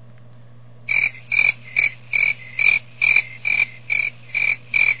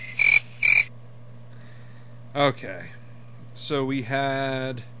 Okay, so we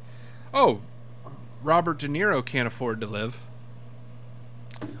had... Robert De Niro can't afford to live.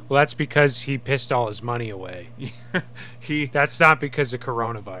 Well, that's because he pissed all his money away. That's not because of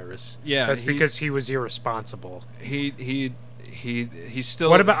coronavirus. Yeah, that's because he was irresponsible. He's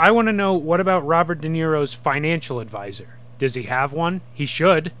still... I want to know, what about Robert De Niro's financial advisor? Does he have one? He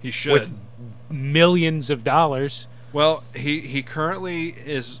should. He should. With millions of dollars. Well, he currently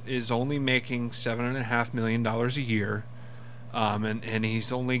is only making $7.5 million a year, and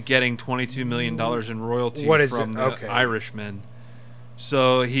he's only getting $22 million in royalty from the Irishman.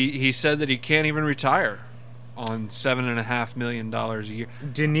 So he said that he can't even retire on $7.5 million a year.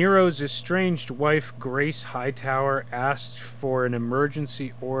 De Niro's estranged wife, Grace Hightower, asked for an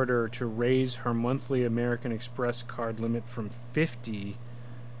emergency order to raise her monthly American Express card limit from $50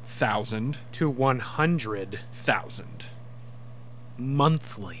 thousand to 100 thousand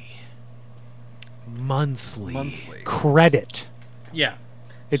monthly. Credit. Yeah.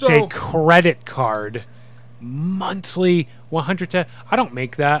 It's So- a credit card. Monthly 100. I don't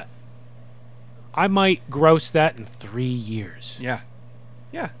make that. I might gross that in 3 years. Yeah.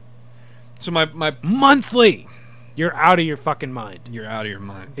 Yeah. So my Monthly. You're out of your fucking mind. you're out of your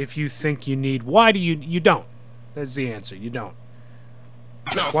mind. If you think you need, why do you don't? That's the answer. You don't.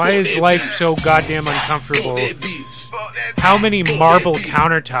 Why is life so goddamn uncomfortable? How many marble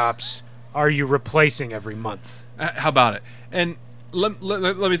countertops are you replacing every month? How about it? And let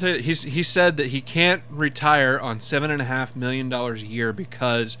me tell you, he said that he can't retire on $7.5 million a year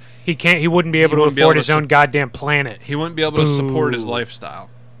because He can't. He wouldn't be able to wouldn't be afford able his to own goddamn planet. he wouldn't be able to support his Boo. lifestyle.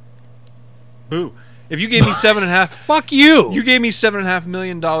 Boo! If you gave me Fuck you. you gave me $7.5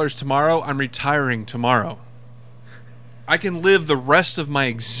 million tomorrow, I'm retiring tomorrow. I can live the rest of my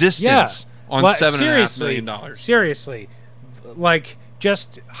existence on Well, $7.5 million. Seriously, like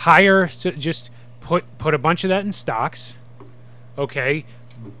just hire. Just put a bunch of that in stocks. Okay,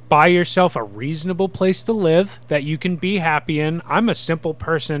 buy yourself a reasonable place to live that you can be happy in. I'm a simple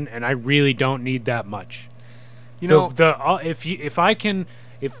person, and I really don't need that much. You know, If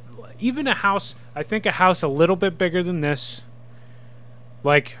even a house, I think a house a little bit bigger than this.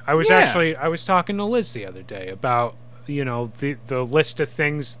 Like I was talking to Liz the other day about the list of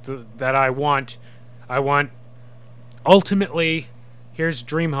things that I want. I want ultimately, here's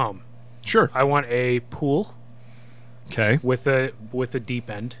dream home. sure. I want a pool Okay. with a deep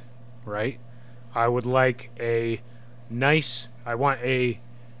end, right? I would like I want a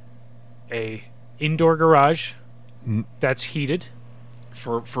indoor garage that's heated.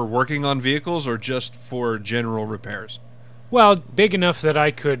 For working on vehicles or just for general repairs? Well, big enough that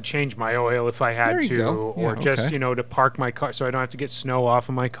I could change my oil if I had There you to, go. or Yeah, just okay. to park my car so I don't have to get snow off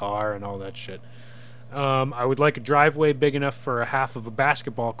of my car and all that shit. I would like a driveway big enough for a half of a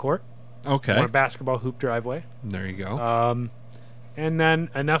basketball court. I Okay. want a basketball hoop driveway. There you go. And then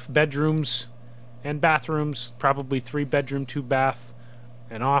enough bedrooms and bathrooms, probably 3 bedroom, 2 bath,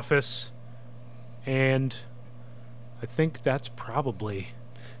 an office, and I think that's probably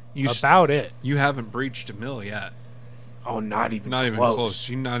about it. You haven't breached $1 million yet. Oh, not even Not even close.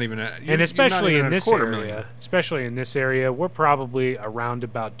 You're not even at. And especially in this area, $250,000. we're probably around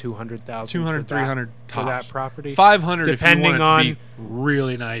about 200,000, 200, 300 for that tops. property. 500 if you Depending want it to be on-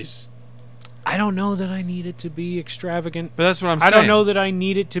 really nice. I don't know that I need it to be extravagant. But that's what I'm I saying. don't know that I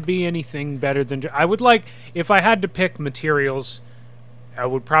need it to be anything better than. I would like, if I had to pick materials, I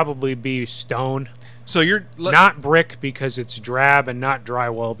would probably be stone, So you're not brick because it's drab, and not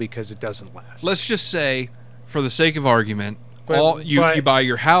drywall because it doesn't last. let's just say, for the sake of argument, But- you but- buy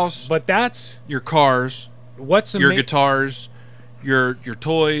your house, But that's your cars, what's your guitars, your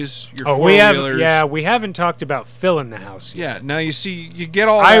toys, your Oh, four-wheelers. we haven't talked about filling the house yet. Yeah, now you see, you get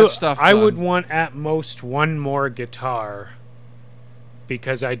all that stuff I done. would want at most one more guitar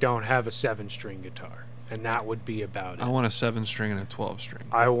because I don't have a 7-string guitar, and that would be about it. I want a 7-string and a 12-string.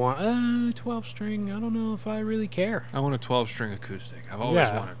 I want a 12-string. I don't know if I really care. I want a 12-string acoustic. I've always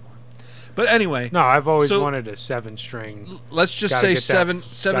Yeah. wanted one. But anyway, No, I've always So- wanted a 7-string. let's just Gotta say get that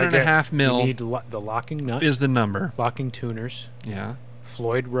seven and a half You mil need the locking nut, is the number. locking tuners, Yeah.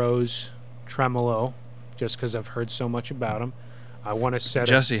 Floyd Rose tremolo, just because I've heard so much about them. I want a set of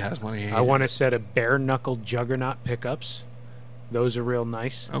Jesse has one. He I want a set of bare knuckle juggernaut pickups. Those are real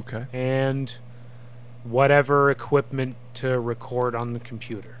nice. Okay. And whatever equipment to record on the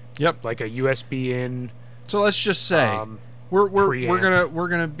computer, Yep. like a USB in. So let's just say we're preamp.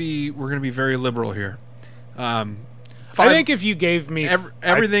 gonna be very liberal here. I think if you gave me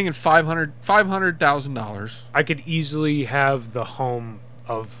everything in $500,000 I could easily have the home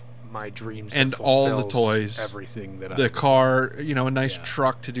of my dreams that And all the fulfills toys, everything that the I car, a nice Yeah.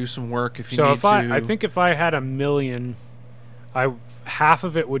 truck to do some work if you So need if to. I think if I had $1 million, half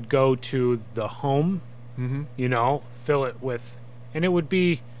of it would go to the home. Mhm. Fill it with, and it would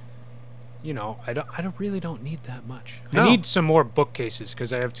be, I really don't need that much. No. I need some more bookcases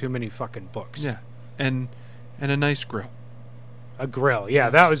because I have too many fucking books. Yeah, and a nice grill. A grill, yeah,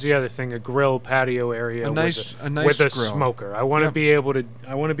 that was the other thing. A grill patio area, A nice with a grill. smoker. I want to Yep. be able to.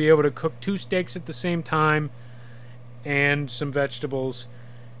 I want to be able to cook 2 steaks at the same time, and some vegetables,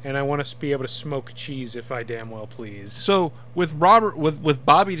 and I want to be able to smoke cheese if I damn well please. So with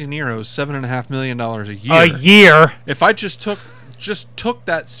Bobby De Niro's $7.5 million a year, A year. if I just took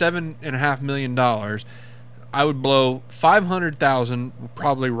that $7.5 million, I would blow $500,000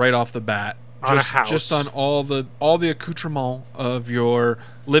 probably right off the bat on a house. Just on all the accoutrement of your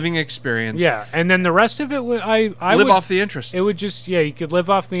living experience. Yeah, and then the rest of it, I live would, off the interest. It would just, you could live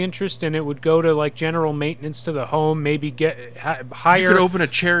off the interest, and it would go to like general maintenance to the home. Maybe hire. You could open a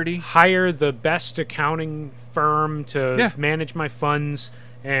charity. Hire the best accounting firm to manage my funds,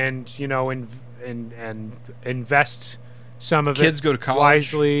 and and invest some of kids it go to college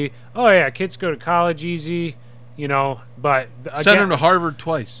wisely. Oh yeah, kids go to college easy. But again, send them to Harvard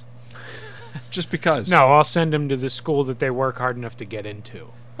twice. Just because. No, I'll send them to the school that they work hard enough to get into.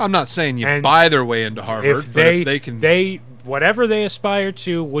 I'm not saying you buy their way into Harvard, if but if they can... whatever they aspire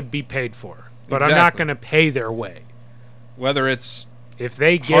to would be paid for. But Exactly. I'm not going to pay their way. Whether it's If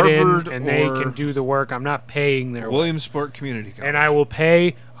they get Harvard in and they or can do the work, I'm not paying their way. Williamsport Community College. And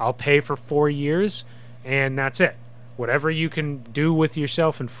I'll pay for 4 years, and that's it. Whatever you can do with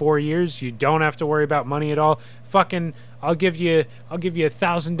yourself in 4 years, you don't have to worry about money at all. Fucking, I'll give you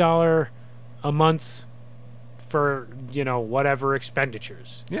 $1,000 a month for whatever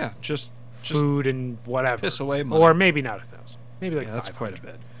expenditures. Yeah, just Food and whatever. piss away money. Or maybe not 1,000. Maybe like that's 500. quite a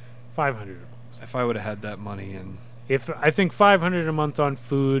bit. 500 a month. If I would have had that money and I think 500 a month on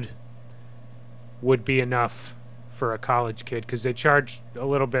food would be enough for a college kid, because they charge a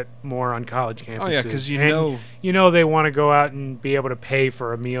little bit more on college campuses. Oh yeah, because they want to go out and be able to pay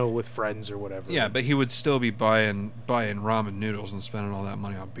for a meal with friends or whatever. Yeah, but he would still be buying ramen noodles and spending all that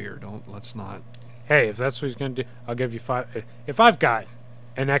money on beer. Let's not. Hey, if that's what he's gonna do, I'll give you $5. If I've got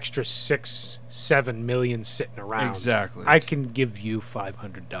an extra 6-7 million sitting around, Exactly. I can give you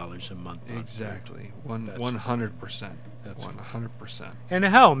 $500 a month. Exactly. 100%. That's 100%. And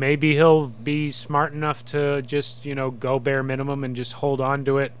hell, maybe he'll be smart enough to just, go bare minimum and just hold on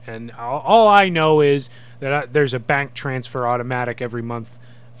to it. And all I know is that there's a bank transfer automatic every month,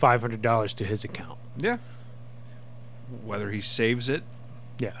 $500 to his account. Yeah. Whether he saves it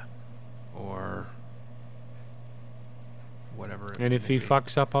Yeah. or whatever. And if he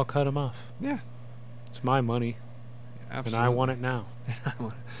fucks up, I'll cut him off. Yeah. It's my money, Absolutely. and I want it now.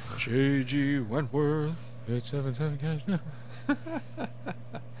 J.G. Wentworth. 877 cash now.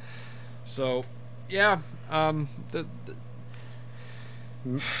 So, yeah.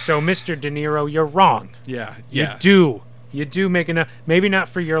 So, Mr. De Niro, you're wrong. Yeah. You do make enough. Maybe not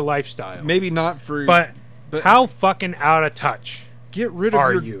for your lifestyle. Maybe not for. But how fucking out of touch get rid of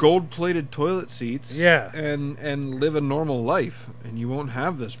are your you? gold-plated toilet seats. Yeah. And live a normal life, and you won't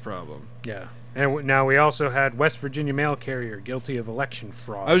have this problem. Yeah. And now we also had West Virginia mail carrier guilty of election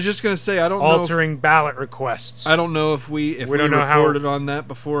fraud. I was just gonna say I don't know. Altering ballot requests. I don't know if we don't know how- reported on that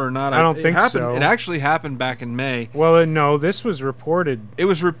before or not. I don't think happened, so. It actually happened back in May. Well, no, this was reported. It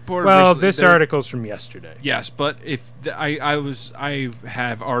was reported. Well, recently. this article's from yesterday. Yes, but I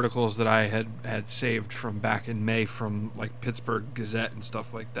have articles that I had saved from back in May from like Pittsburgh Gazette and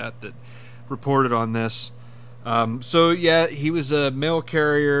stuff like that reported on this. So yeah, he was a mail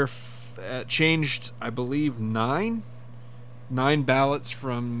carrier. Changed, I believe, nine ballots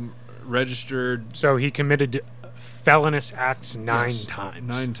from registered. So he committed felonious acts 9 times.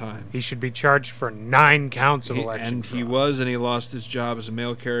 9 times. He should be charged for 9 counts of election fraud. And he lost his job as a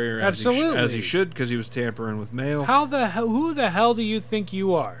mail carrier. Absolutely. As he should, because he was tampering with mail. Who the hell do you think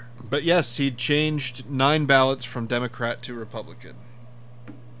you are? But yes, he changed 9 ballots from Democrat to Republican.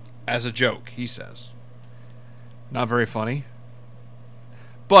 As a joke, he says. Not very funny.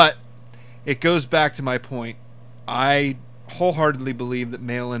 But it goes back to my point. I wholeheartedly believe that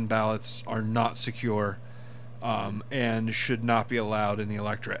mail-in ballots are not secure and should not be allowed in the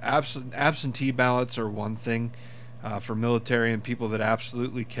electorate. Absentee ballots are one thing for military and people that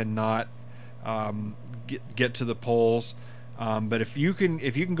absolutely cannot get to the polls. But if you can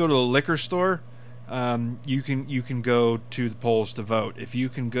go to a liquor store, you can go to the polls to vote. If you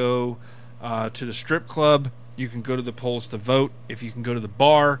can go to the strip club, you can go to the polls to vote. If you can go to the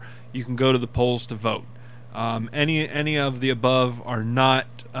bar, you can go to the polls to vote. Any of the above are not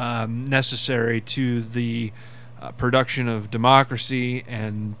necessary to the production of democracy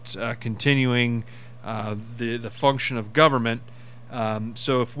and continuing the function of government.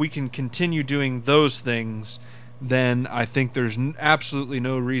 So if we can continue doing those things, then I think there's absolutely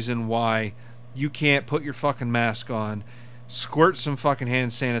no reason why you can't put your fucking mask on, squirt some fucking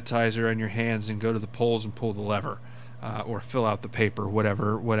hand sanitizer on your hands, and go to the polls and pull the lever, or fill out the paper,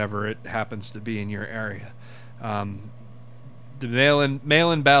 whatever it happens to be in your area. The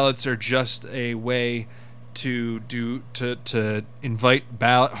mail-in ballots are just a way to invite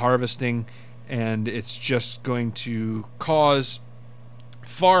ballot harvesting, and it's just going to cause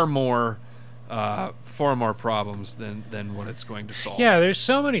far more problems than what it's going to solve. Yeah, there's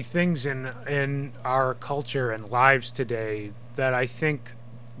so many things in our culture and lives today that I think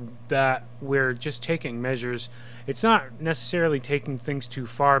that we're just taking measures. It's not necessarily taking things too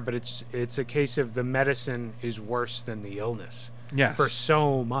far, but it's a case of the medicine is worse than the illness. Yes. For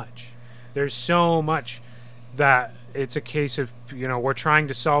so much. There's so much that it's a case of, we're trying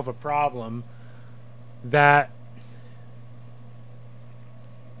to solve a problem that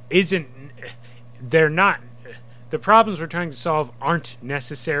they're not, the problems we're trying to solve aren't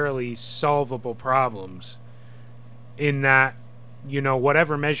necessarily solvable problems, in that,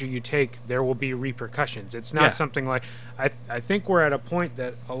 whatever measure you take, there will be repercussions. It's not something like, I think we're at a point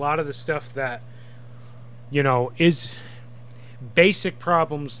that a lot of the stuff that, is basic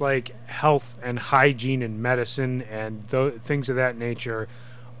problems like health and hygiene and medicine and things of that nature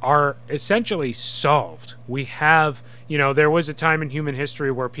are essentially solved. We have, there was a time in human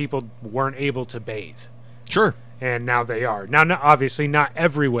history where people weren't able to bathe. Sure. And now they are. Now, obviously not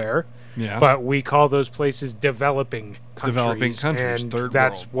everywhere, but we call those places developing countries. Developing countries, and third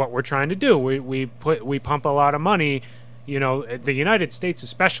that's world. what we're trying to do. We pump a lot of money, the United States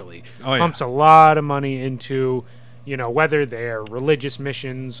especially pumps a lot of money into, whether they're religious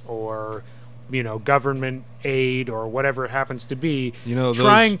missions or government aid or whatever it happens to be,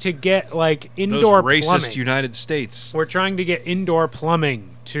 trying to get like indoor those racist plumbing. United States. We're trying to get indoor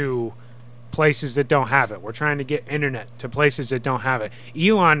plumbing to places that don't have it. We're trying to get internet to places that don't have it.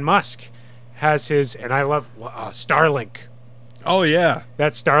 Elon Musk has his, and I love Starlink. Oh yeah,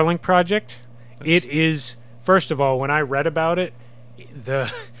 That Starlink project. It is, first of all, when I read about it, the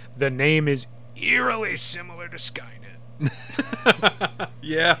name is eerily similar to Skynet.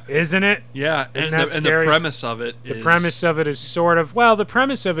 yeah, Isn't it? yeah. Isn't And that the scary? premise of it. The premise of it is sort of, well, the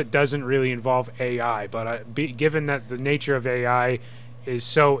premise of it doesn't really involve AI, but given that the nature of AI is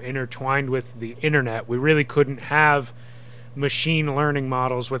so intertwined with the internet, we really couldn't have machine learning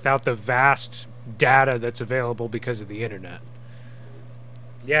models without the vast data that's available because of the internet.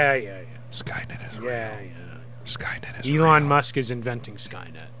 Yeah. Skynet is real. Yeah. Skynet is Elon real. Musk is inventing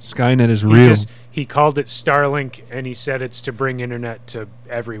Skynet. Skynet is real. He called it Starlink, and he said it's to bring internet to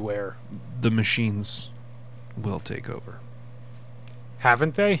everywhere. The machines will take over.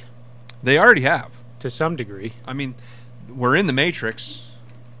 Haven't they? They already have. To some degree. I mean, we're in the Matrix.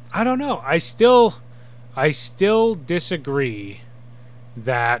 I don't know. I still disagree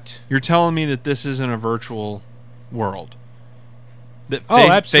that. You're telling me that this isn't a virtual world. That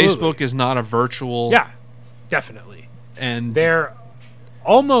absolutely. Facebook is not a virtual. Yeah, definitely. And They're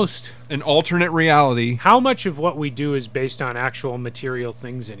almost. an alternate reality. How much of what we do is based on actual material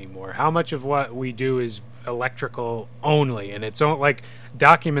things anymore? How much of what we do is electrical only? And it's like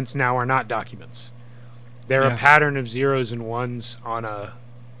documents now are not documents. They're Yeah. a pattern of zeros and ones on a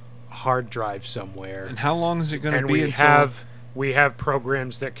hard drive somewhere. And how long is it going to And be we have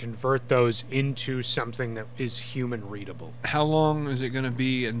programs that convert those into something that is human readable. How long is it going to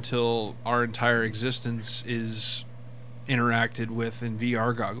be until our entire existence is interacted with in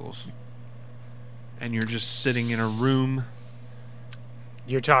VR goggles? And you're just sitting in a room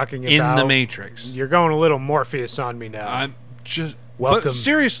You're talking in about the Matrix. You're going a little Morpheus on me now. I'm just Welcome. But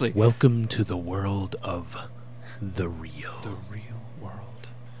seriously, Welcome to the world of the real. the real world.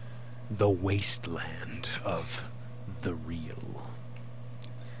 The wasteland of the real.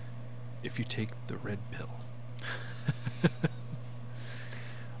 If you take the red pill,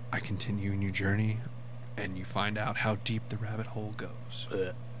 I continue in your journey, and you find out how deep the rabbit hole goes.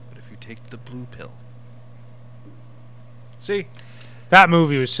 But if you take the blue pill, see, That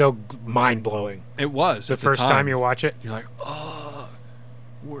movie was so mind-blowing. it was The at first time you watch it, you're like, oh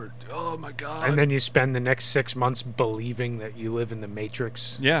my god, and then you spend the next 6 months believing that you live in the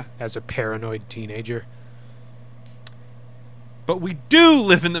Matrix yeah. as a paranoid teenager. But we do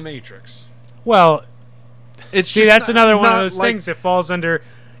live in the Matrix. Well, It's see, just that's another one of not those like- things that falls under.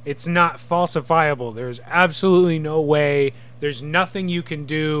 It's not falsifiable. There's absolutely no way. There's nothing you can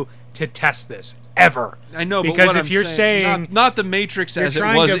do to test this ever. I know, because but what if I'm you're saying not the Matrix you're as it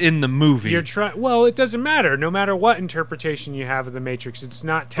trying was to- in the movie, you're trying, well, it doesn't matter. No matter what interpretation you have of the Matrix, it's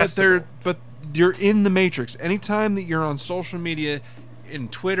not testable. but you're in the Matrix. Anytime that you're on social media, in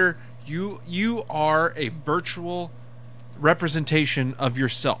Twitter, you are a virtual representation of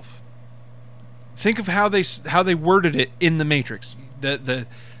yourself. Think of how they worded it in the Matrix. The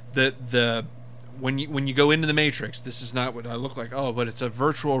when you go into the Matrix, this is not what I look like. Oh, but it's a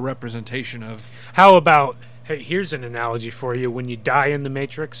virtual representation of. How about, hey, here's an analogy for you. When you die in the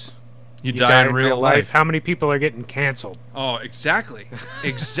Matrix, You die in real life. How many people are getting canceled? Oh, exactly.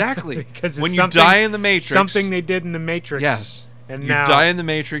 Because it's when you something- die in the Matrix, Something they did in the Matrix. yes, And you now, die in the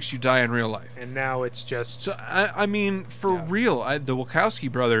Matrix, you die in real life. and now it's just. So I mean, for Yeah. real, the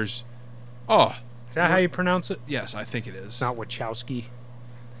Wachowski brothers. Oh, Is that how you pronounce it? yes, I think it is. It's not Wachowski.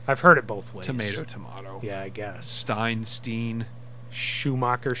 I've heard it both ways. Tomato, tomato. Yeah, I guess. Stein.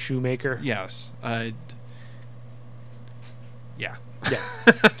 Schumacher, shoemaker. Yes. Yeah. Yeah.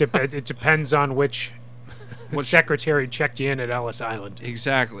 It depends on which secretary checked you in at Ellis Island.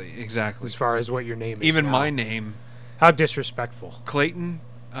 Exactly. As far as what your name is. Even now. my name. How disrespectful. Clayton.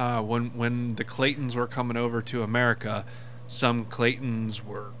 When the Claytons were coming over to America, some Claytons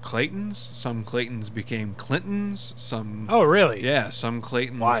were Claytons. Some Claytons became Clintons. Some. Oh, really? Yeah. Some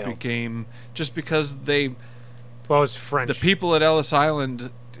Claytons Wild. became just because they. Well, it's French. The people at Ellis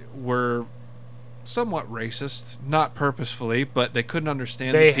Island were somewhat racist, not purposefully, but they couldn't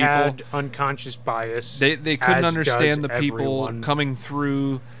understand the people. They had unconscious bias. They couldn't understand the people coming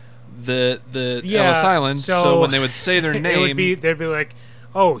through the Ellis Island. So when they would say their name, they'd be like,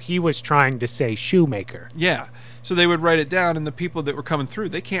 "Oh, he was trying to say shoemaker." Yeah. So they would write it down, and the people that were coming through,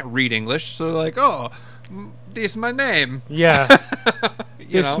 they can't read English, so they're like, "Oh, this is my name." Yeah.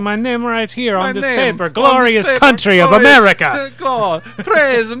 This is my name right here on this name paper. Glorious country of America.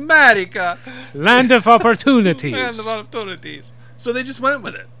 Praise America. Land of opportunities. Land of opportunities. So they just went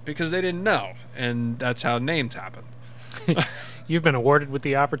with it because they didn't know, and that's how names happen. You've been awarded with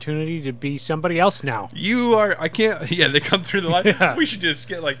the opportunity to be somebody else now. You are. I can't. Yeah, they come through the line. Yeah. We should do a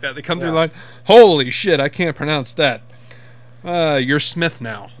skit like that. They come through the line. Holy shit! I can't pronounce that. You're Smith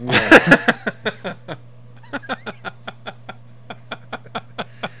now. Yeah.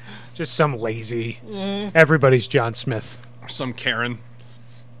 Just some lazy. Everybody's John Smith. Some Karen.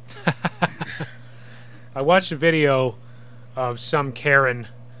 I watched a video of some Karen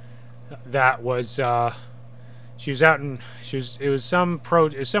that was she was out in it was some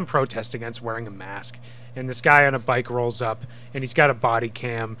protest against wearing a mask, and this guy on a bike rolls up and he's got a body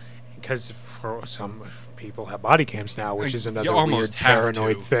cam because for some people have body cams now, which is another weird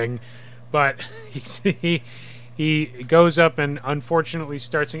paranoid thing. But he goes up and unfortunately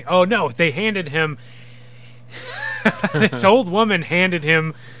starts saying, "Oh no, they handed him." This old woman handed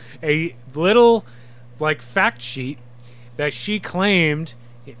him a little fact sheet that she claimed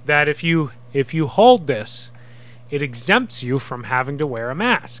that if you hold this, it exempts you from having to wear a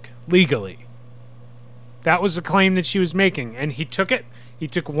mask legally. That was the claim that she was making, and he took it. He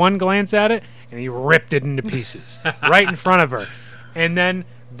took one glance at it and he ripped it into pieces right in front of her. And then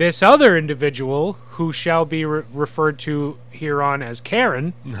this other individual, who shall be referred to hereon as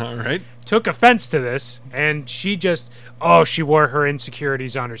Karen, all right, took offense to this, and she wore her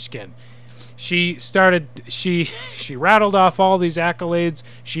insecurities on her skin. She rattled off all these accolades.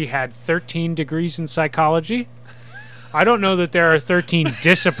 She had 13 degrees in psychology. I don't know that there are 13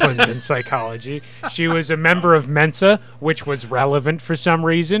 disciplines in psychology. She was a member of Mensa, which was relevant for some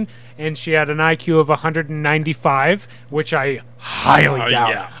reason, and she had an IQ of 195, which I highly doubt.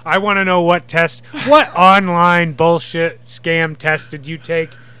 Yeah. I want to know what online bullshit scam test did you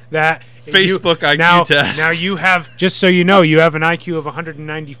take that? Facebook IQ test. Now you have, just so you know, you have an IQ of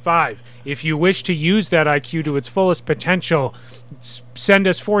 195. If you wish to use that IQ to its fullest potential, send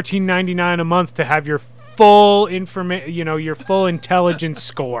us $14.99 a month to have your full your full intelligence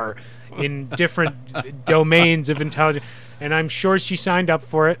score in different domains of intelligence. And I'm sure she signed up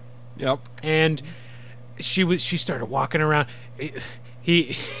for it. Yep. And she started walking around.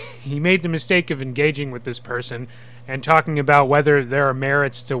 He made the mistake of engaging with this person and talking about whether there are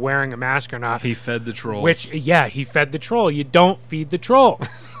merits to wearing a mask or not. He fed the trolls. He fed the troll. You don't feed the troll.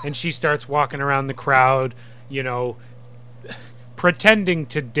 And she starts walking around the crowd, pretending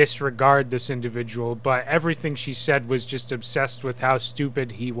to disregard this individual, but everything she said was just obsessed with how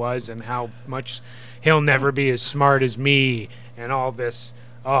stupid he was and how much he'll never be as smart as me and all this.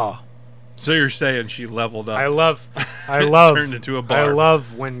 Oh. So you're saying she leveled up. I love turned into a bar. I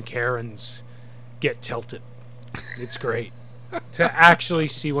love when Karens get tilted. It's great to actually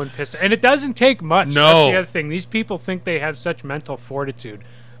see one pissed. And it doesn't take much. No. That's the other thing. These people think they have such mental fortitude,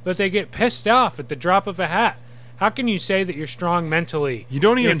 but they get pissed off at the drop of a hat. How can you say that you're strong mentally? You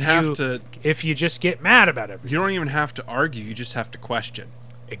don't even have to. If you just get mad about everything. You don't even have to argue. You just have to question.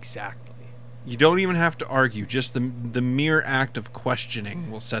 Exactly. You don't even have to argue. Just the mere act of questioning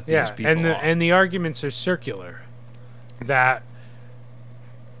will set these people off. And the arguments are circular. That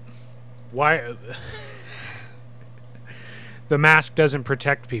why the mask doesn't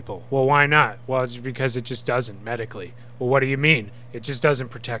protect people. Well, why not? Well, it's because it just doesn't medically. Well, what do you mean? It just doesn't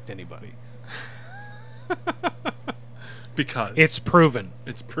protect anybody. Because it's proven.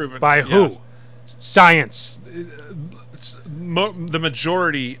 It's proven. By who? Science. The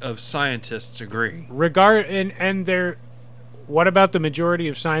majority of scientists agree. What about the majority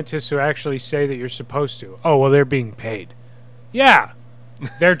of scientists who actually say that you're supposed to? Oh, well, they're being paid. Yeah,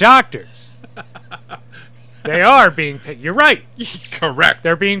 they're doctors. They are being paid. You're right. Correct.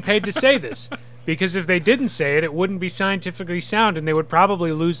 They're being paid to say this. Because if they didn't say it, it wouldn't be scientifically sound, and they would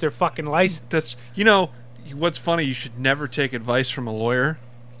probably lose their fucking license. That's what's funny. You should never take advice from a lawyer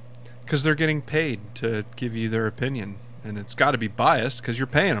because they're getting paid to give you their opinion, and it's got to be biased because you're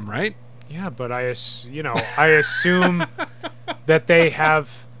paying them, right? Yeah, but I assume that they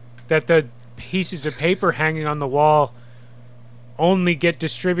have that the pieces of paper hanging on the wall only get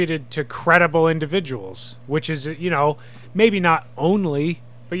distributed to credible individuals, which is maybe not only.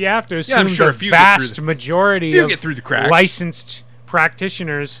 But you have to assume I'm sure the vast majority of get through the cracks. Licensed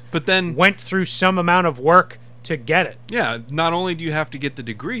practitioners went through some amount of work to get it. Yeah, not only do you have to get the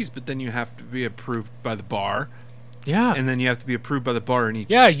degrees, but then you have to be approved by the bar. Yeah. And then you have to be approved by the bar in each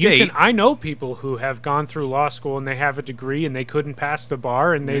state. I know people who have gone through law school and they have a degree and they couldn't pass the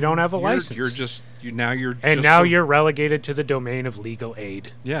bar and they don't have a license. Now you're relegated to the domain of legal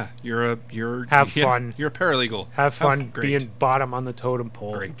aid. Yeah, have fun. You're a paralegal. Have fun being bottom on the totem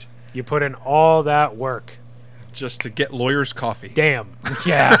pole. Great. You put in all that work just to get lawyers' coffee. Damn.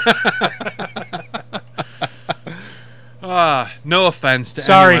 Yeah. No offense to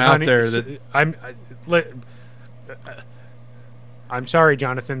anyone out honey. there that I'm sorry,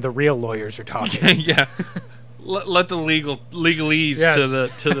 Jonathan. The real lawyers are talking. Yeah, let the legalese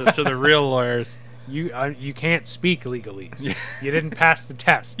to the real lawyers. You can't speak legalese. You didn't pass the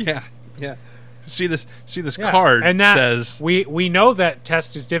test. Yeah. See this card and says we know that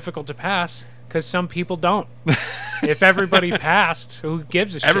test is difficult to pass because some people don't. If everybody passed, who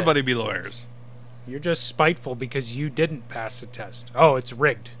gives a shit? Everybody be lawyers. You're just spiteful because you didn't pass the test. Oh, it's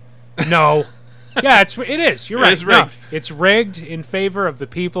rigged. No. Yeah, it is. You're right. It's rigged. No, it's rigged in favor of the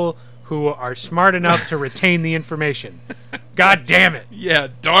people who are smart enough to retain the information. God damn it. Yeah,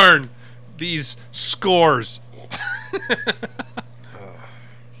 darn these scores.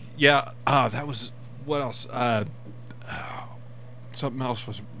 Yeah, that was what else? Something else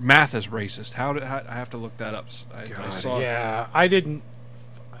was math is racist. I have to look that up. I didn't.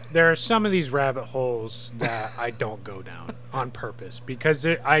 There are some of these rabbit holes that I don't go down on purpose because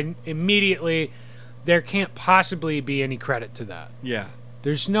there can't possibly be any credit to that. Yeah.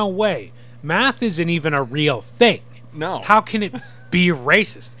 There's no way. Math isn't even a real thing. No. How can it be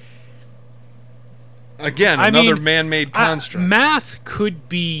racist? Again, another man-made construct. Math could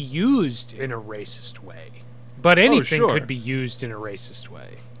be used in a racist way, but anything could be used in a racist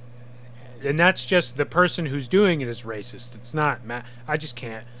way. And that's just the person who's doing it is racist. It's not math. I just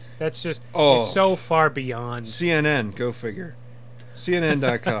can't. That's just it's so far beyond. CNN, go figure.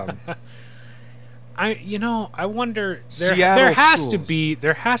 CNN.com. I wonder Seattle there has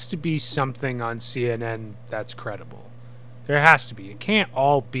schools. to be something on CNN that's credible. There has to be. It can't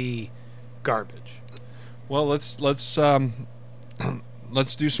all be garbage. Well, let's do some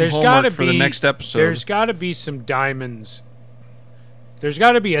homework for the next episode. There's got to be some diamonds. There's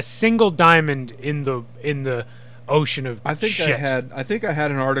got to be a single diamond in the ocean of shit. I think I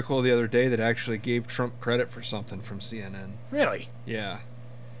had an article the other day that actually gave Trump credit for something from CNN. Really? Yeah.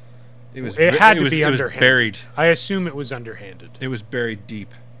 It had to be underhanded. It was buried. I assume it was underhanded. It was buried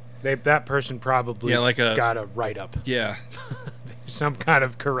deep. That person probably got a write-up. Yeah. Some kind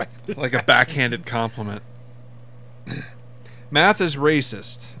of correct. Like a backhanded compliment. Math is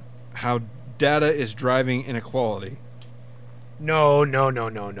racist. How data is driving inequality. No.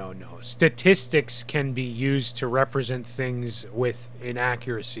 Statistics can be used to represent things with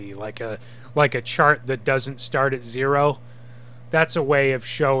inaccuracy, like a chart that doesn't start at 0. That's a way of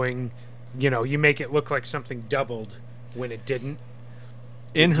showing, you make it look like something doubled when it didn't.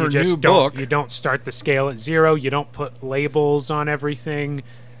 In her new book, you don't start the scale at 0. You don't put labels on everything,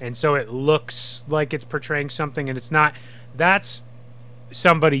 and so it looks like it's portraying something, and it's not. That's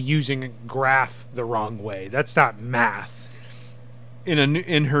somebody using a graph the wrong way. That's not math.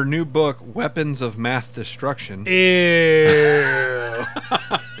 In her new book, Weapons of Math Destruction. Ew.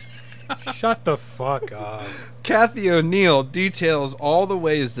 Shut the fuck up. Kathy O'Neill details all the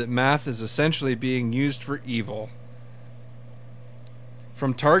ways that math is essentially being used for evil.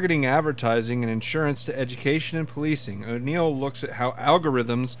 From targeting advertising and insurance to education and policing, O'Neill looks at how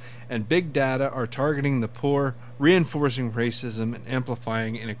algorithms and big data are targeting the poor, reinforcing racism and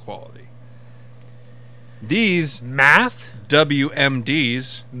amplifying inequality. These math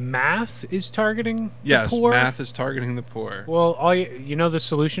WMDs. Math is targeting the poor? Yes, math is targeting the poor. Well, you know the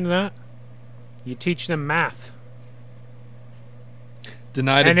solution to that? You teach them math.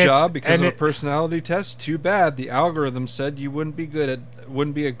 Denied a job because of a personality test? Too bad. The algorithm said you wouldn't be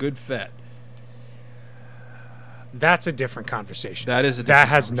a good fit. That's a different conversation. That is a different That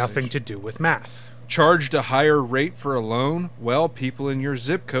has conversation. nothing to do with math. Charged a higher rate for a loan? Well, people in your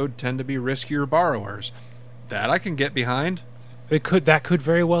zip code tend to be riskier borrowers. That I can get behind. That could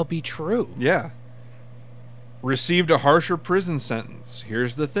very well be true. Yeah. Received a harsher prison sentence.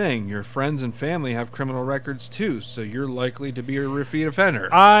 Here's the thing. Your friends and family have criminal records too, so you're likely to be a repeat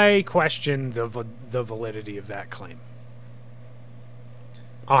offender. I question the validity of that claim.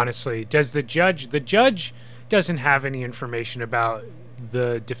 Honestly, does the judge doesn't have any information about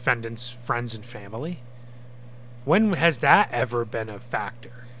the defendant's friends and family? When has that ever been a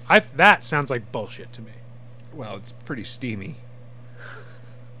factor? That sounds like bullshit to me. Well, it's pretty steamy.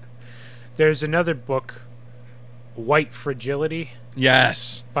 There's another book, White Fragility.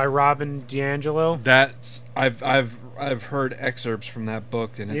 Yes, by Robin DiAngelo. That's I've heard excerpts from that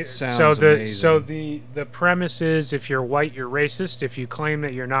book, and it sounds amazing. So the premise is, if you're white, you're racist. If you claim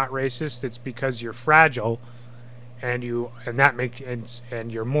that you're not racist, it's because you're fragile, and you're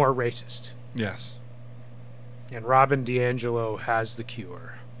more racist. Yes. And Robin DiAngelo has the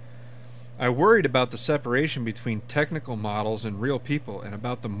cure. I worried about the separation between technical models and real people, and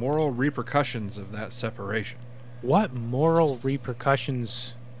about the moral repercussions of that separation. What moral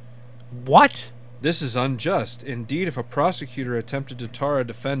repercussions? What? This is unjust. Indeed, if a prosecutor attempted to tar a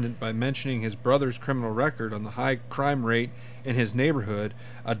defendant by mentioning his brother's criminal record on the high crime rate in his neighborhood,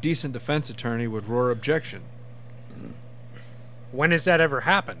 a decent defense attorney would roar objection. When has that ever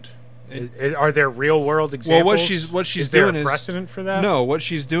happened? Are there real world examples? Well, what she's is there doing a is precedent for that? No, what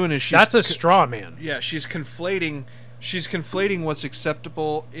she's doing is that's a straw man. Yeah, she's conflating what's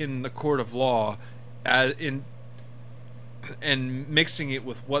acceptable in the court of law, and mixing it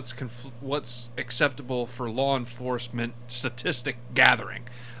with what's acceptable for law enforcement statistic gathering.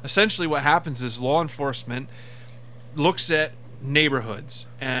 Essentially, what happens is law enforcement looks at neighborhoods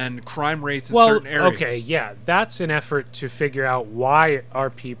and crime rates in certain areas. Okay, yeah, that's an effort to figure out why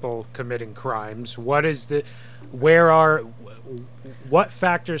are people committing crimes. What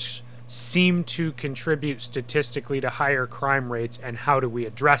factors seem to contribute statistically to higher crime rates, and how do we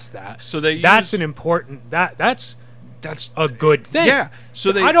address that? So that's a good thing. Yeah.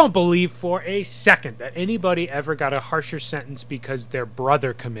 So I don't believe for a second that anybody ever got a harsher sentence because their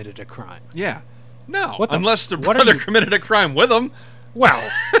brother committed a crime. Yeah. No, unless their brother committed a crime with them.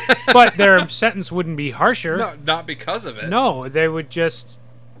 Well, but their sentence wouldn't be harsher. No, not because of it. No, they would just...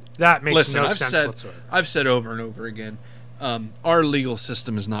 That makes no sense whatsoever. I've said over and over again, our legal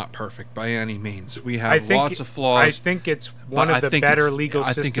system is not perfect by any means. We have lots of flaws. I think it's one of the better legal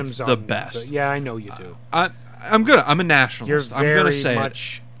systems. I think it's the best. Yeah, I know you do. I'm a nationalist. I'm going to say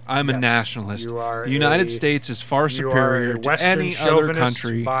it. I'm a nationalist. The United States is far superior to any other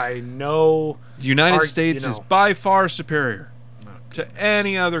country. By no... The United States is by far superior to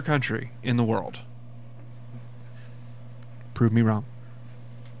any other country in the world. Prove me wrong.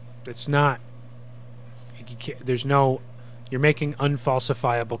 It's not. You're making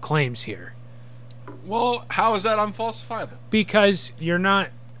unfalsifiable claims here. Well, how is that unfalsifiable? Because you're not...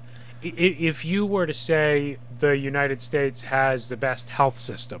 If you were to say the United States has the best health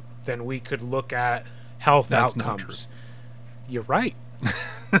system, then we could look at health outcomes. Not true. You're right.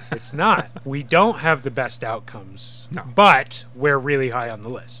 It's not. We don't have the best outcomes. No. But we're really high on the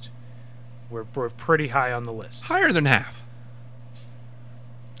list. We're pretty high on the list. Higher than half.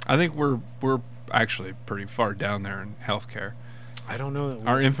 I think we're actually pretty far down there in healthcare. I don't know.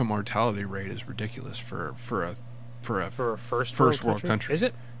 Our infant mortality rate is ridiculous for a first world country. Is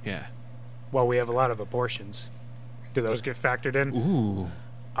it? Yeah. Well, we have a lot of abortions. Do those get factored in? Ooh.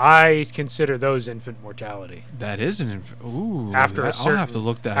 I consider those infant mortality. That is an infant. Ooh. I'll have to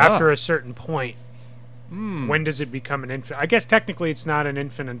look that up. After a certain point, when does it become an infant? I guess technically it's not an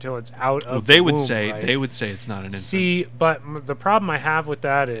infant until it's out of the womb, right? They would say it's not an infant. See, but the problem I have with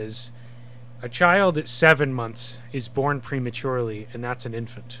that is a child at 7 months is born prematurely, and that's an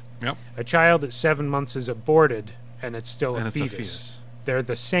infant. Yep. A child at 7 months is aborted, and it's still a fetus. They're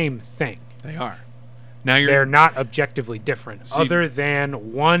the same thing. They are. They're not objectively different, other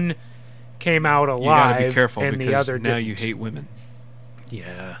than one came out alive. You gotta be careful, and the other now didn't. You hate women.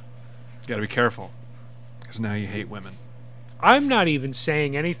 Yeah. You gotta be careful, because now you hate women. I'm not even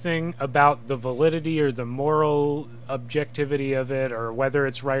saying anything about the validity or the moral objectivity of it, or whether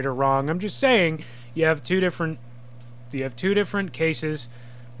it's right or wrong. I'm just saying you have two different cases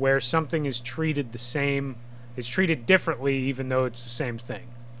where something is treated the same. It's treated differently, even though it's the same thing.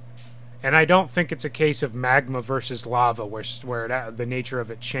 And I don't think it's a case of magma versus lava where the nature of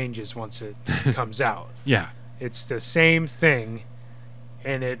it changes once it comes out. Yeah. It's the same thing,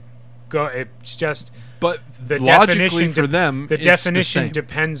 and it's just... But the logically for them, the it's definition the same.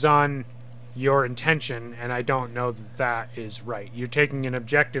 Depends on your intention, and I don't know that is right. You're taking an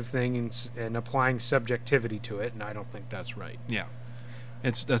objective thing and applying subjectivity to it, and I don't think that's right. Yeah.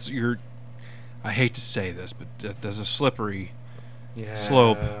 I hate to say this, but there's a slippery Yeah,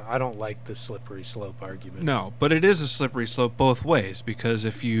 slope. I don't like the slippery slope argument. No, but it is a slippery slope both ways, because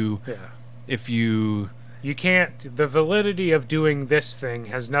if you You can't. The validity of doing this thing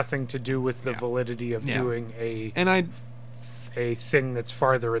has nothing to do with the Yeah. validity of Yeah. doing a thing that's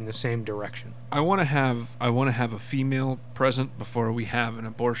farther in the same direction. I want to have a female present before we have an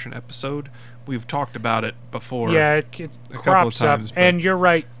abortion episode. We've talked about it before. Yeah, it a couple of crops times, up, but- and you're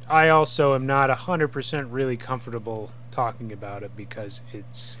right. I also am not 100% really comfortable talking about it because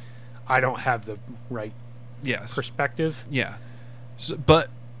I don't have the right Yes. perspective, Yeah. So, but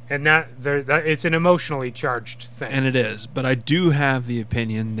and that it's an emotionally charged thing. and it is, but I do have the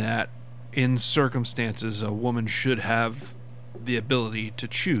opinion that in circumstances a woman should have the ability to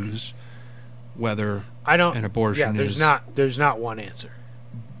choose whether I don't. an abortion yeah, is there's not one answer.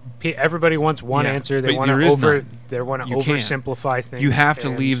 Everybody wants one Yeah, answer. They but want there to is over. none. They want to You can't. oversimplify things. you have to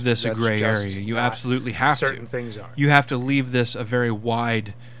and leave this a that's gray just area. You not- absolutely have certain to. things are. You have to leave this a very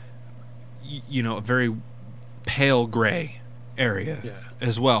wide, a very pale gray area Yeah.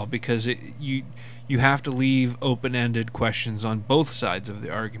 as well, because you have to leave open-ended questions on both sides of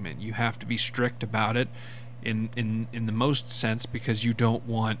the argument. You have to be strict about it in the most sense, because you don't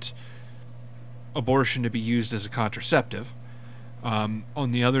want abortion to be used as a contraceptive.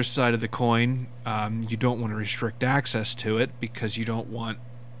 On the other side of the coin, you don't want to restrict access to it, because you don't want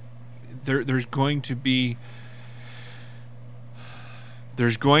there's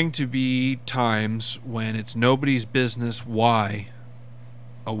going to be times when it's nobody's business why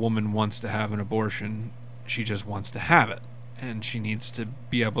a woman wants to have an abortion. She just wants to have it, and she needs to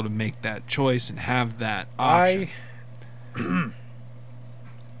be able to make that choice and have that option.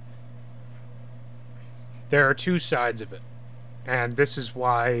 There are two sides of it, and this is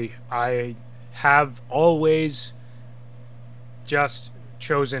why I have always just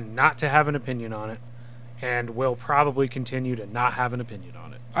chosen not to have an opinion on it, and will probably continue to not have an opinion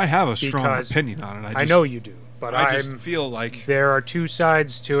on it. I have a strong Because opinion on it. I know you do, but I just feel like there are two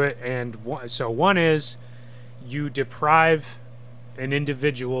sides to it, and one is you deprive an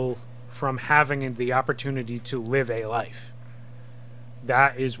individual from having the opportunity to live a life.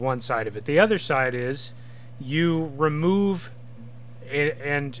 That is one side of it. The other side is you remove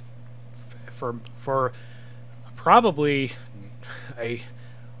and for probably a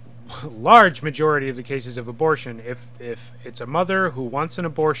large majority of the cases of abortion, if it's a mother who wants an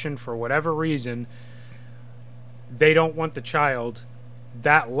abortion for whatever reason, they don't want the child,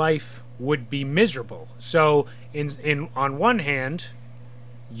 that life would be miserable. So in on one hand,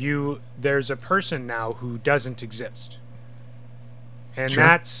 there's a person now who doesn't exist. And Sure.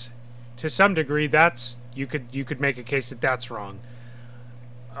 that's, to some degree, you could make a case that that's wrong.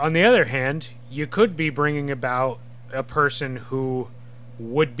 On the other hand, you could be bringing about a person who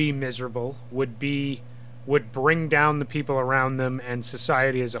would be miserable, would bring down the people around them and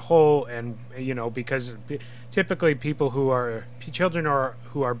society as a whole, and because typically children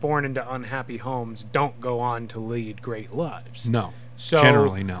who are born into unhappy homes don't go on to lead great lives. no. So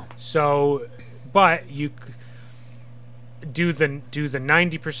Generally, no. So, but you do the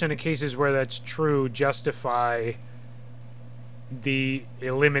 90% of cases where that's true justify the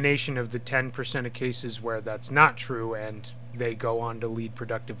elimination of the 10% of cases where that's not true, and they go on to lead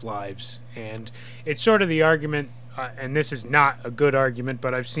productive lives. And it's sort of the argument, and this is not a good argument,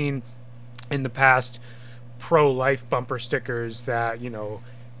 but I've seen in the past pro-life bumper stickers that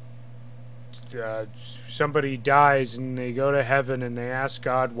somebody dies and they go to heaven and they ask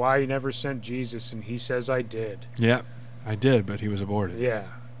God why he never sent Jesus, and he says, I did. Yeah, I did, but he was aborted. Yeah.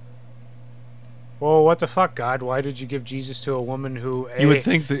 Well, what the fuck, God? Why did you give Jesus to a woman who A, You would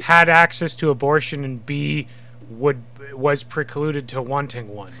think that- had access to abortion, and B, was precluded to wanting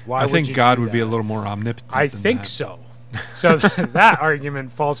one? Why I would think you God do would be a that? little more omnipotent. I than think that. so. So that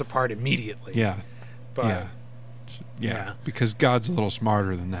argument falls apart immediately. Yeah. But yeah. yeah. Because God's a little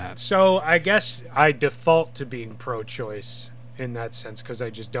smarter than that. So I guess I default to being pro-choice in that sense because I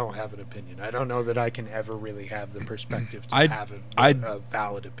just don't have an opinion. I don't know that I can ever really have the perspective to have a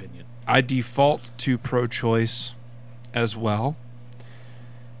valid opinion. I default to pro-choice as well.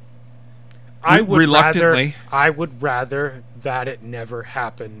 I would Reluctantly. rather that it never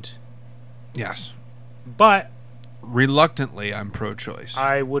happened. Yes. But Reluctantly, I'm pro-choice.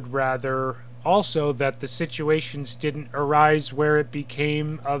 I would rather also that the situations didn't arise where it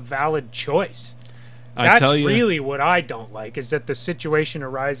became a valid choice. That's really what I don't like, is that the situation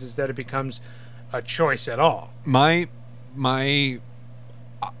arises that it becomes a choice at all. my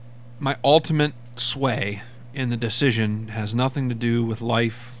ultimate sway in the decision has nothing to do with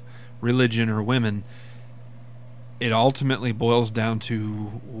life, religion, or women. it ultimately boils down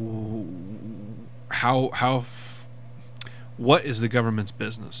to what is the government's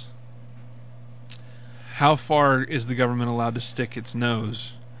business? How far is the government allowed to stick its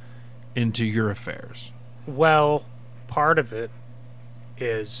nose into your affairs? Well, part of it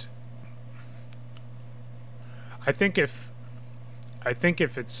is, I think if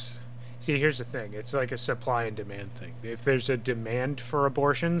it's, see, here's the thing. It's like a supply and demand thing. If there's a demand for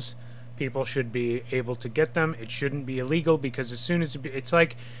abortions, people should be able to get them. It shouldn't be illegal, because as soon as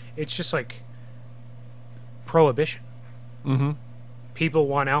it's just like prohibition. Mm-hmm. People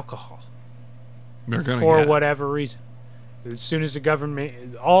want alcohol They're gonna for get it. whatever reason. As soon as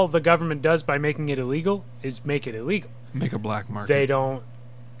all the government does by making it illegal is make it illegal. Make a black market. They don't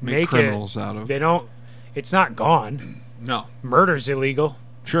make criminals out of. They don't. It's not gone. No. Murder's illegal.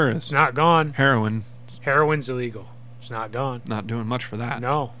 Sure is. It's not gone. Heroin's illegal. It's not gone. not doing much for that.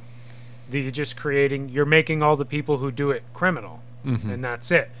 No. You're making all the people who do it criminal. Mm-hmm. And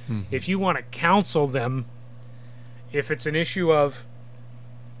that's it. Mm-hmm. If you want to counsel them, if it's an issue of,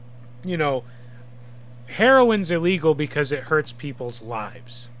 heroin's illegal because it hurts people's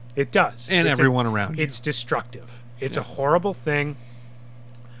lives. It does. And everyone around you. It's destructive. It's a horrible thing.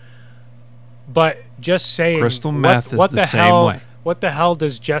 But just saying crystal meth what is the same hell, way. What the hell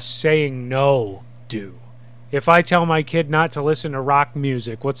does just saying no do? If I tell my kid not to listen to rock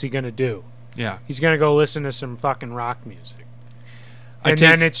music, what's he going to do? Yeah. He's going to go listen to some fucking rock music. And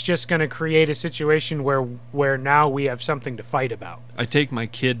then it's just going to create a situation where now we have something to fight about. I take my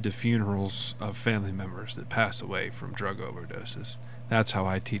kid to funerals of family members that pass away from drug overdoses. That's how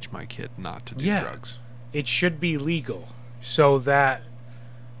I teach my kid not to do drugs. It should be legal so that,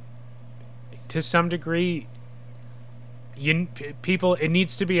 to some degree, it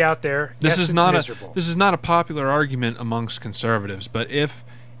needs to be out there. This yes, is not a popular argument amongst conservatives, but if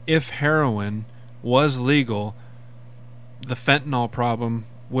heroin was legal, the fentanyl problem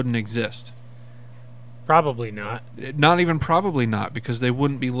wouldn't exist. Probably not. Not even probably not, because they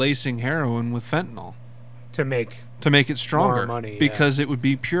wouldn't be lacing heroin with fentanyl to make it stronger. More money, because it would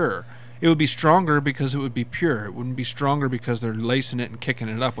be pure. It would be stronger because it would be pure. It wouldn't be stronger because they're lacing it and kicking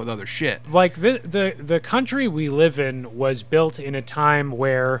it up with other shit. Like the country we live in was built in a time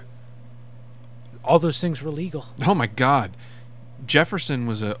where all those things were legal. Oh my God. Jefferson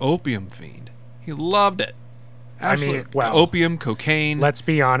was an opium fiend. He loved it. Absolutely. Opium, cocaine. Let's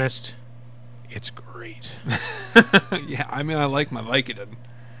be honest. It's great. Yeah, I like my Vicodin.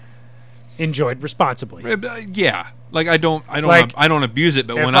 Enjoyed responsibly. Yeah. Like I don't abuse it,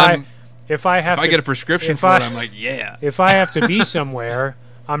 but when I get a prescription for it, I'm like, yeah. If I have to be somewhere,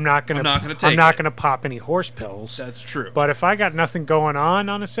 I'm not going to pop any horse pills. That's true. But if I got nothing going on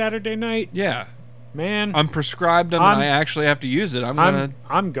a Saturday night, yeah. Man, I'm prescribed them and I actually have to use it.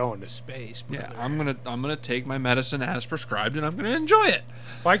 I'm going to space. Brother. Yeah, I'm gonna take my medicine as prescribed and I'm gonna enjoy it.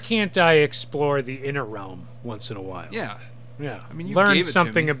 Why can't I explore the inner realm once in a while? Yeah. Yeah. I mean, you learn gave it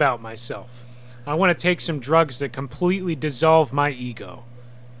something to me. about myself. I want to take some drugs that completely dissolve my ego.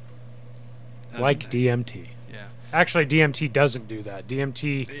 Like DMT. Yeah. Actually, DMT doesn't do that.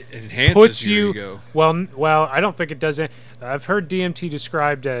 DMT it enhances puts your you ego. Well, I don't think it does it. I've heard DMT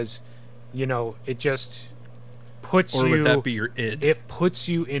described as, it just puts you... Or would that be your id? It puts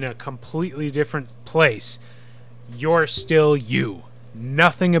you in a completely different place. You're still you.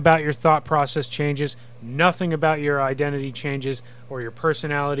 Nothing about your thought process changes. Nothing about your identity changes or your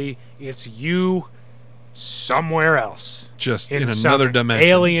personality. It's you somewhere else. Just in another dimension.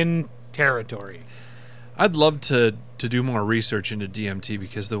 Alien territory. I'd love to do more research into DMT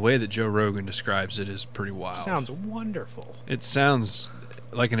because the way that Joe Rogan describes it is pretty wild. Sounds wonderful. It sounds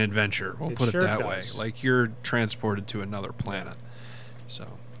like an adventure. We'll put it sure that does. way. Like you're transported to another planet. So,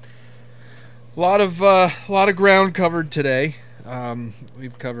 a lot of ground covered today.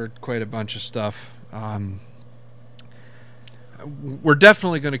 We've covered quite a bunch of stuff. We're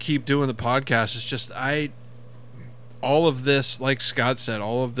definitely going to keep doing the podcast. It's just all of this, like Scott said,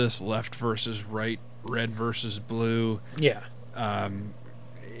 all of this left versus right, red versus blue. Yeah.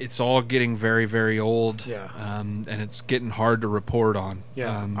 It's all getting very, very old. Yeah. And it's getting hard to report on.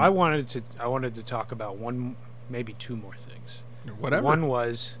 Yeah. I wanted to talk about maybe two more things. Whatever. One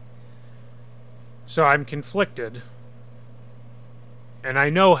was, so I'm conflicted, and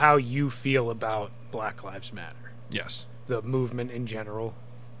I know how you feel about Black Lives Matter. Yes. The movement in general.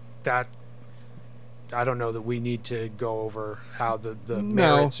 That I don't know that we need to go over how the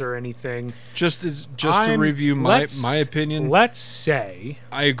merits or anything. Just to review my opinion. Let's say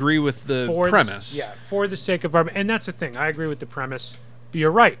I agree with the premise. For the sake of our, and that's the thing. I agree with the premise. But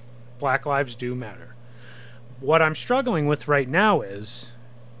you're right. Black lives do matter. What I'm struggling with right now is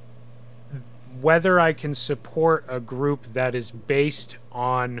whether I can support a group that is based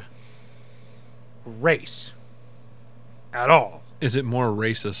on race at all. Is it more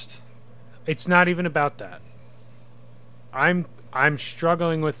racist? It's not even about that. I'm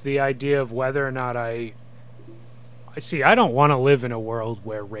struggling with the idea of whether or not I don't want to live in a world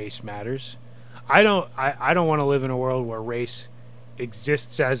where race matters. I don't want to live in a world where race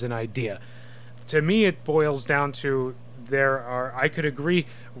exists as an idea. To me, it boils down to I could agree,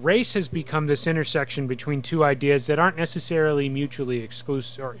 race has become this intersection between two ideas that aren't necessarily mutually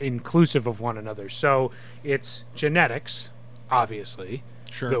exclusive or inclusive of one another. So it's genetics, obviously.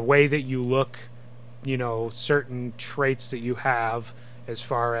 Sure. The way that you look, certain traits that you have as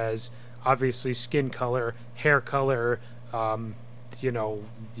far as obviously skin color, hair color, the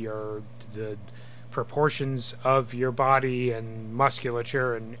proportions of your body and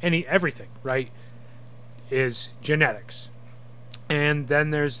musculature and everything, right, is genetics. And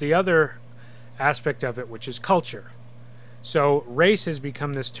then there's the other aspect of it, which is culture. So race has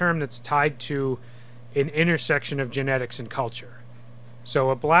become this term that's tied to an intersection of genetics and culture.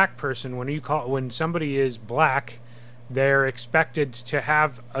 So a black person, when somebody is black, they're expected to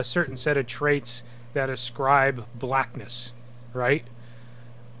have a certain set of traits that ascribe blackness, right?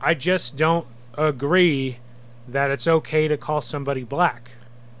 I just don't agree that it's okay to call somebody black,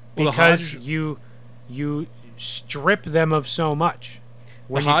 because you strip them of so much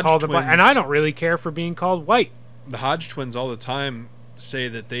when you call them black. And I don't really care for being called white. The Hodge twins all the time say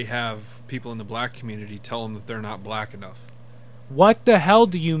that they have people in the black community tell them that they're not black enough. What the hell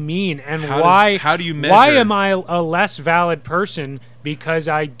do you mean? And how do you measure? Why am I a less valid person because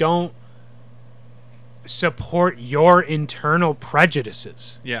I don't support your internal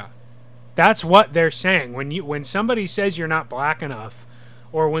prejudices? Yeah. That's what they're saying. When somebody says you're not black enough,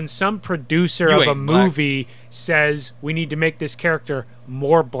 or when some producer of a movie says we need to make this character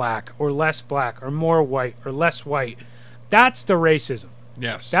more black or less black or more white or less white, that's the racism.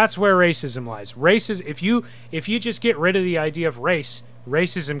 Yes. That's where racism lies. If you just get rid of the idea of race,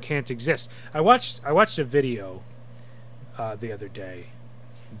 racism can't exist. I watched a video the other day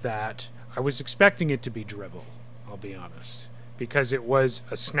that I was expecting it to be drivel, I'll be honest, because it was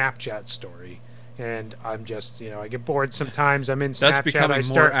a Snapchat story. And I'm just, I get bored sometimes. I'm in Snapchat. That's becoming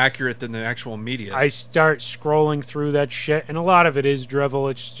more accurate than the actual media. I start scrolling through that shit, and a lot of it is drivel.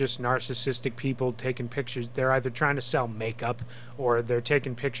 It's just narcissistic people taking pictures. They're either trying to sell makeup, or they're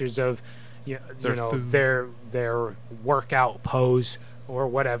taking pictures of, their workout pose or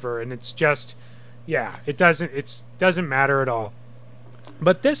whatever. And it's just, it doesn't matter at all.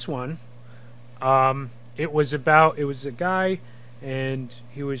 But this one, it was a guy. And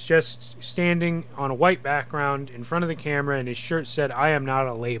he was just standing on a white background in front of the camera, and his shirt said, "I am not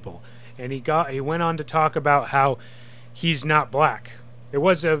a label." And he went on to talk about how he's not black. It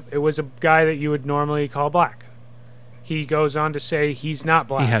was a guy that you would normally call black. He goes on to say he's not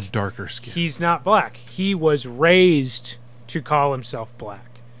black. He had darker skin. He's not black. He was raised to call himself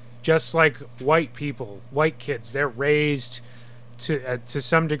black. Just like white people, white kids, they're raised to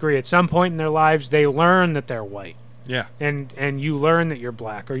some degree. At some point in their lives, they learn that they're white. Yeah. And you learn that you're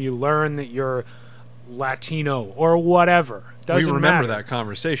black, or you learn that you're Latino, or whatever. Doesn't we remember matter. That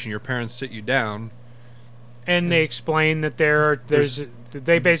conversation. Your parents sit you down, and they explain that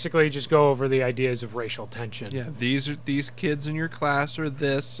they basically just go over the ideas of racial tension. Yeah, these kids in your class are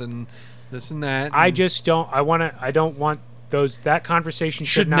this and this and that. I just don't. I don't want those. That conversation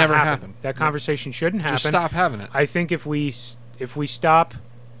should not never happen. That conversation shouldn't happen. Just stop having it. I think if we stop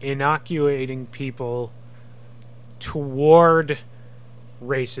inoculating people toward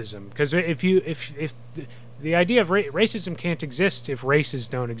racism, because if the idea of racism can't exist if races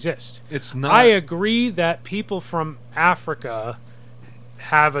don't exist. It's not. I agree that people from Africa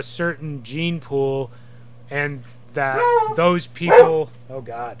have a certain gene pool, and that those people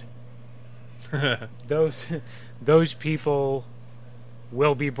those people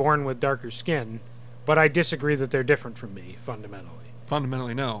will be born with darker skin, but I disagree that they're different from me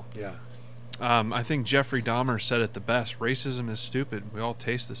fundamentally. No. Yeah. I think Jeffrey Dahmer said it the best. Racism is stupid. We all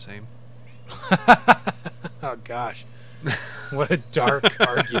taste the same. Oh, gosh. What a dark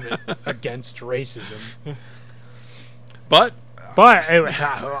argument against racism. But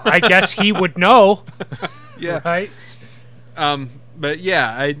I guess he would know. Yeah. Right? But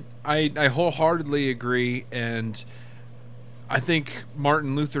yeah, I wholeheartedly agree. And I think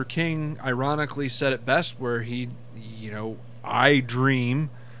Martin Luther King ironically said it best, where he, I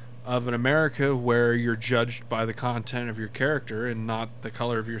dream of an America where you're judged by the content of your character and not the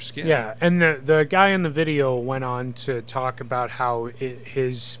color of your skin. Yeah, and the guy in the video went on to talk about how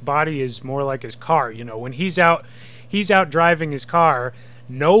his body is more like his car. When he's out driving his car,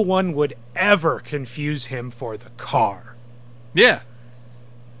 no one would ever confuse him for the car. Yeah.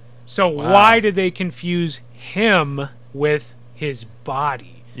 So Wow. why did they confuse him with his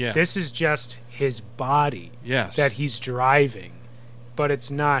body? Yeah. This is just his body Yes. that he's driving, but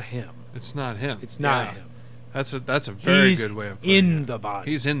it's not him. It's not him. It's not Yeah. him. That's a very He's good way of putting in it. the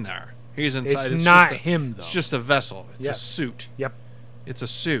body. He's in there. He's inside. It's not just a, him, though. It's just a vessel. It's Yes. a suit. Yep. It's a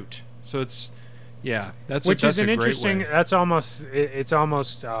suit. So it's, yeah. That's Which that's is an a great interesting. way. That's almost. It's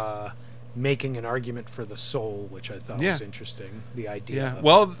almost making an argument for the soul, which I thought Yeah. was interesting. The idea. Yeah. of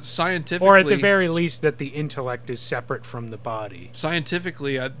Well, it. scientifically, Or at the very least, that the intellect is separate from the body.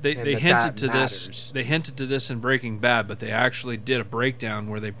 scientifically, they And hinted that to this. matters. They hinted to this in Breaking Bad, but they actually did a breakdown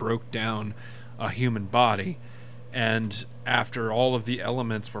where they broke down a human body, and after all of the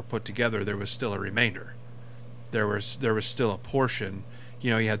elements were put together, there was still a remainder. There was still a portion.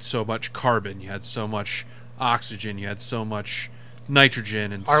 You had so much carbon, you had so much oxygen, you had so much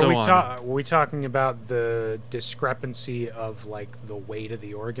nitrogen, and so on. Are we talking about the discrepancy of like the weight of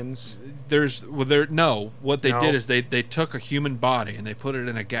the organs? What they No? did is they took a human body and they put it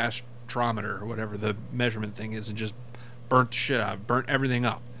in a gastrometer or whatever the measurement thing is, and just burnt the shit out, burnt everything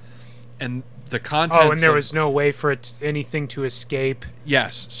up, and the contents. Oh, and there of- was no way for anything to escape.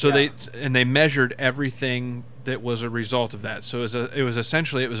 Yes. So Yeah. they measured everything that was a result of that. So it was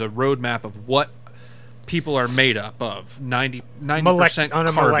essentially a roadmap of what people are made up of. 90% on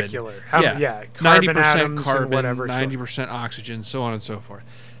a carbon. molecular. Carbon 90% atoms and carbon, whatever, sure. 90% oxygen, so on and so forth.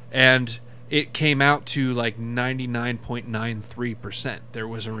 And it came out to like 99.93%. There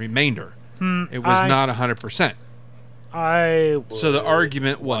was a remainder. It was not 100%. So the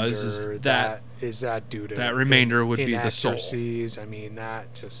argument was wonder is that that due to that remainder would be the soul. inaccuracies? I mean,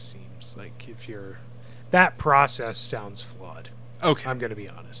 that just seems like that process sounds flawed. Okay. I'm going to be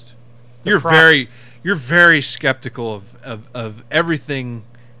honest. You're very skeptical of everything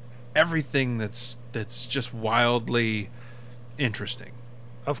that's just wildly interesting.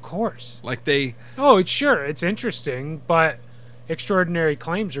 Of course. Like Oh, it's interesting, but extraordinary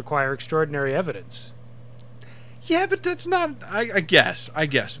claims require extraordinary evidence. yeah, but that's not. I guess. What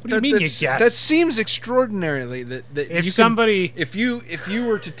do you mean you guess? That seems extraordinarily that If you somebody- can, if you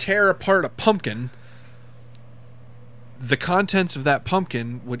were to tear apart a pumpkin, the contents of that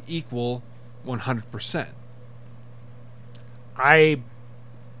pumpkin would equal 100%.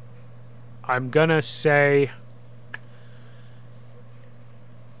 I'm gonna say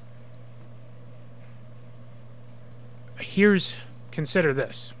consider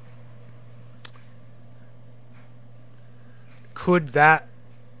this. Could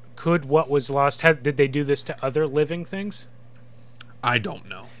what was lost did they do this to other living things? I don't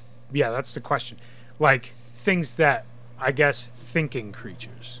know. Yeah, that's the question. Like things that I guess thinking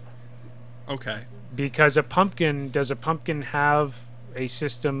creatures. Okay. Because does a pumpkin have a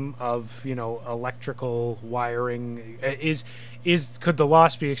system of electrical wiring? Could the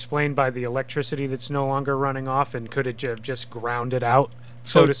loss be explained by the electricity that's no longer running off, and could it have just ground it out,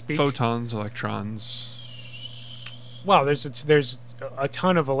 so to speak? Photons, electrons. Well, there's a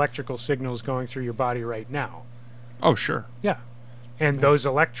ton of electrical signals going through your body right now. Oh, sure. Yeah, and those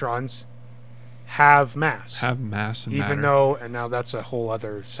electrons have mass. Have mass and Even matter. though, and now that's a whole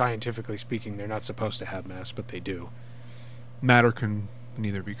other, scientifically speaking, they're not supposed to have mass, but they do. Matter can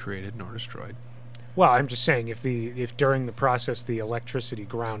neither be created nor destroyed. Well, I'm just saying, if during the process the electricity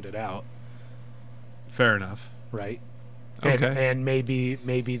ground it out, Fair enough. right? Okay. And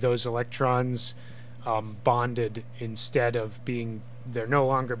maybe those electrons bonded, instead of being, they're no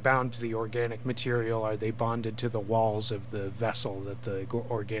longer bound to the organic material. Are they bonded to the walls of the vessel that the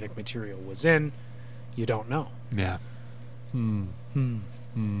organic material was in? You don't know. Yeah.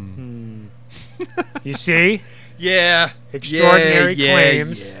 You see? Yeah. Extraordinary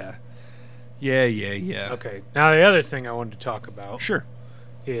claims. Yeah. Okay. Now the other thing I wanted to talk about Sure.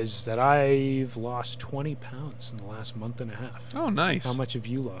 is that I've lost 20 pounds in the last month and a half. Oh, nice. How much have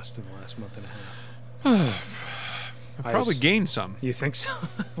you lost in the last month and a half? I probably gained some. You think so?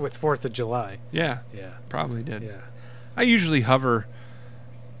 With 4th of July. Yeah. Yeah. Probably did. Yeah. I usually hover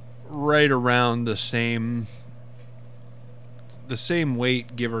right around the same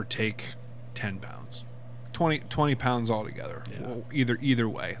weight, give or take 10 pounds. 20 pounds altogether. Yeah. Well, either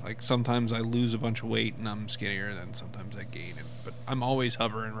way. Like sometimes I lose a bunch of weight and I'm skinnier, and then sometimes I gain it. But I'm always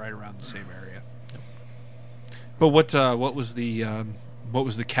hovering right around the same area. Yep. But what was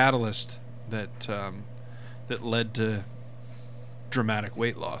the catalyst that led to dramatic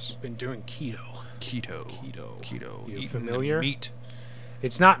weight loss? Been doing keto. Keto. You Eating familiar? meat.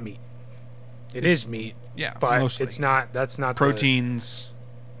 It's not meat. It is meat, Yeah, but mostly. it's not. That's not Proteins.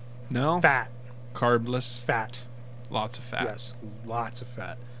 No. Fat. Carbless. Fat. Lots of fat. Yes, lots of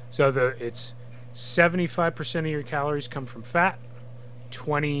fat. So it's 75% of your calories come from fat,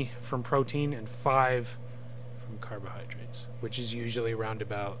 20 from protein, and 5 from carbohydrates, which is usually around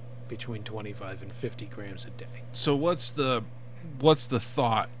about between 25 and 50 grams a day. So what's the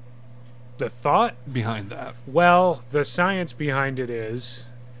thought The thought? behind that? Well, the science behind it is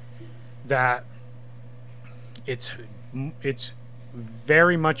that it's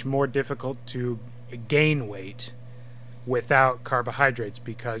very much more difficult to gain weight without carbohydrates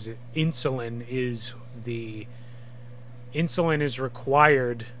because insulin is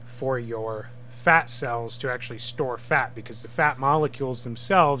required for your fat cells to actually store fat because the fat molecules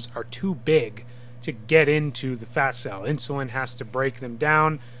themselves are too big to get into the fat cell. Insulin has to break them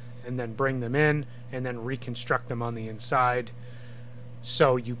down and then bring them in and then reconstruct them on the inside.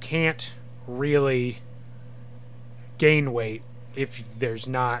 So you can't really gain weight if there's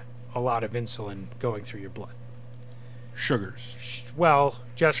not a lot of insulin going through your blood. Sugars. Well,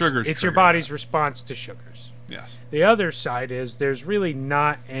 just Sugars it's your trigger body's that. response to sugars. Yes. The other side is there's really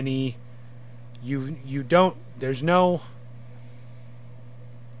not any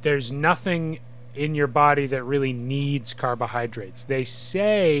there's nothing in your body that really needs carbohydrates. They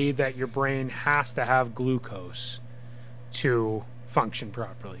say that your brain has to have glucose to function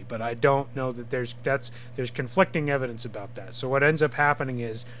properly, but I don't know that there's conflicting evidence about that. So what ends up happening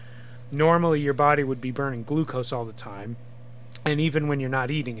is normally your body would be burning glucose all the time, and even when you're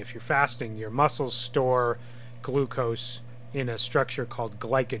not eating, if you're fasting, your muscles store glucose in a structure called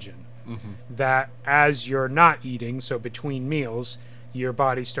glycogen. Mm-hmm. That as you're not eating, so between meals, your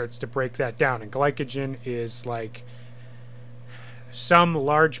body starts to break that down, and glycogen is like some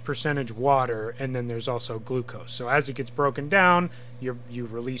large percentage water, and then there's also glucose. So as it gets broken down, you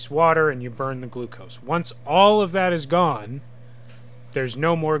release water and you burn the glucose. Once all of that is gone, there's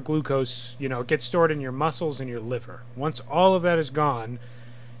no more glucose. It gets stored in your muscles and your liver. Once all of that is gone,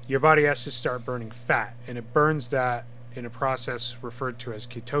 your body has to start burning fat, and it burns that in a process referred to as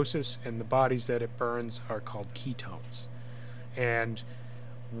ketosis, and the bodies that it burns are called ketones. And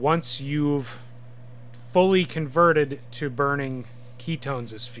once you've fully converted to burning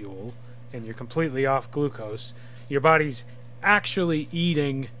ketones as fuel, and you're completely off glucose, your body's actually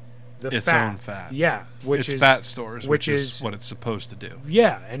eating its own fat. Yeah, which is fat stores, which is what it's supposed to do.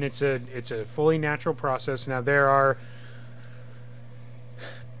 Yeah, and it's a fully natural process. Now there's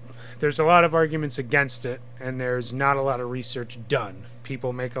a lot of arguments against it, and there's not a lot of research done.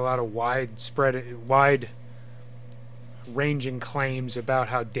 People make a lot of wide-ranging claims about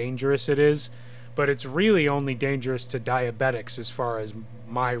how dangerous it is, but it's really only dangerous to diabetics as far as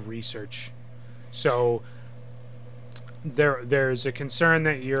my research. So there's a concern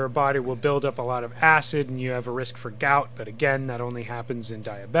that your body will build up a lot of acid and you have a risk for gout, but again, that only happens in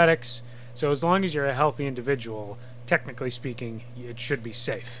diabetics. So as long as you're a healthy individual, technically speaking, it should be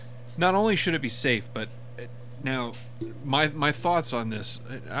safe. Not only should it be safe, but now my thoughts on this,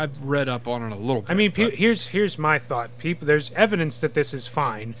 I've read up on it a little bit. I mean, here's my thought. There's evidence that this is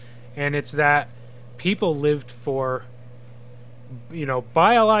fine, and it's that people lived for,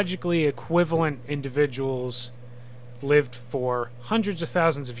 biologically equivalent individuals lived for hundreds of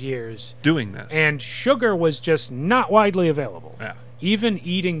thousands of years doing this. And sugar was just not widely available. Yeah. Even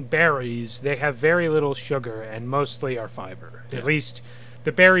eating berries, they have very little sugar and mostly are fiber. Yeah. At least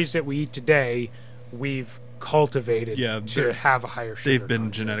the berries that we eat today, we've cultivated to have a higher sugar They've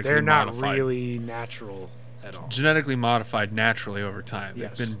been content. genetically modified. They're not really natural at all. Genetically modified naturally over time.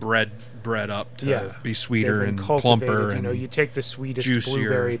 Yes. They've been bred up to be sweeter and cultivated, plumper and you take the sweetest juicier,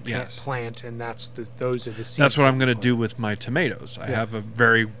 blueberry plant, and those are the seeds. That's what I'm going to do with my tomatoes. I have a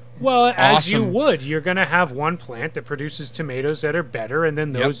very as you would, you're going to have one plant that produces tomatoes that are better, and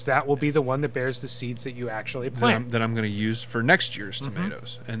then that will be the one that bears the seeds that you actually plant. That I'm going to use for next year's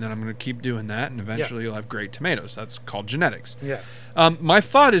tomatoes, and then I'm going to keep doing that, and eventually you'll have great tomatoes. That's called genetics. Yeah. My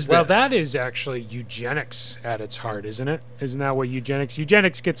thought is well, that is actually eugenics at its heart, isn't it? Isn't that what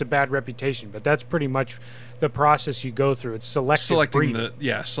eugenics gets a bad reputation, but that's pretty much the process you go through. It's selecting breeding.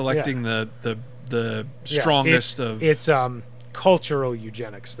 the strongest of it's cultural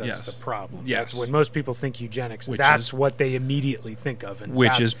eugenics. That's the problem. Yes. That's when most people think eugenics, that's what they immediately think of, and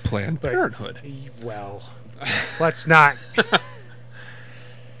which is Planned Parenthood. Well, let's not.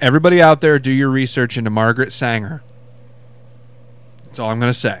 Everybody out there, do your research into Margaret Sanger. That's all I'm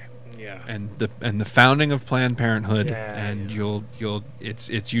going to say. Yeah. And the founding of Planned Parenthood,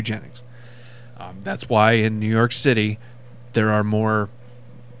 it's eugenics. That's why in New York City there are more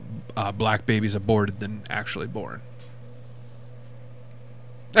black babies aborted than actually born.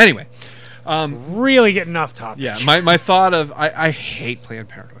 Anyway, really getting off topic. Yeah, my thought of I hate Planned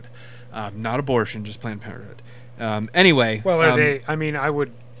Parenthood, not abortion, just Planned Parenthood. Anyway, Well, are they? I mean, I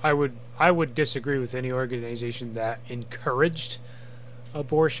would disagree with any organization that encouraged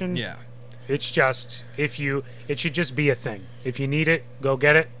abortion. yeah, It's just it should just be a thing. If you need it, go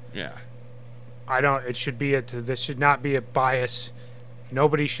get it. yeah. It should be this should not be a bias.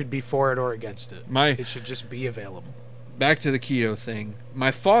 Nobody should be for it or against it. It should just be available. Back to the keto thing.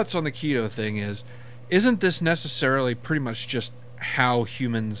 My thoughts on the keto thing isn't this necessarily pretty much just how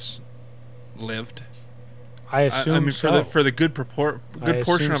humans lived? I assume I mean, so. for the good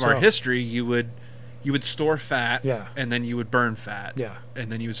portion of our history, you would store fat, Yeah. and then you would burn fat, Yeah. and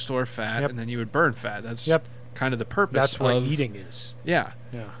then you would store fat, Yep. and then you would burn fat. That's Yep. kind of the purpose. That's what of eating is. Yeah.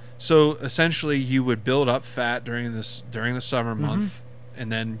 Yeah. So essentially, you would build up fat during the summer Mm-hmm. month, and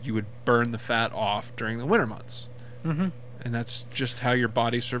then you would burn the fat off during the winter months. Mm-hmm. And that's just how your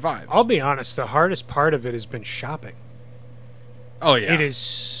body survives. I'll be honest. The hardest part of it has been shopping. Oh yeah. It is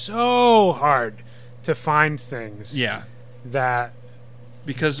so hard to find things. Yeah. That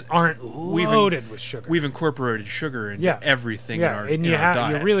Because aren't loaded with sugar. we've incorporated sugar into Yeah. everything yeah, in our, and in you our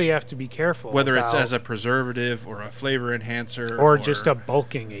diet. you really have to be careful. Whether it's about- as a preservative or a flavor enhancer or just a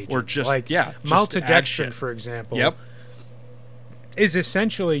bulking agent, or just- like yeah, just add maltodextrin, shit. for example. Yep. Is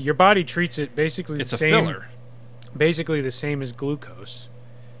essentially your body treats it basically It's the a same. filler Basically the same as glucose.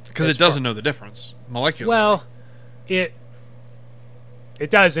 because as it doesn't know the difference molecularly. Well, it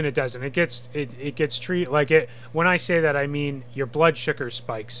does and it doesn't. It gets treated like it. When I say that, I mean your blood sugar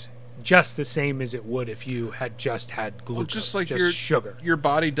spikes just the same as it would if you had just had glucose, Well, just like sugar. your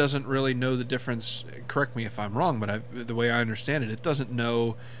body doesn't really know the difference. Correct me if I'm wrong, but the way I understand it, it doesn't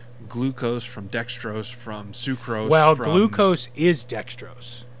know glucose from dextrose from sucrose. Well, from, glucose is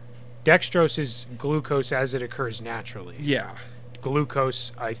dextrose. Dextrose is glucose as it occurs naturally. Yeah.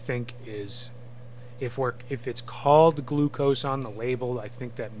 Glucose, I think, is if it's called glucose on the label, I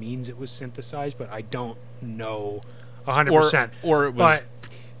think that means it was synthesized, but I don't know 100%. Or it was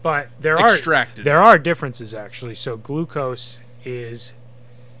but there extracted. there are differences actually. So glucose is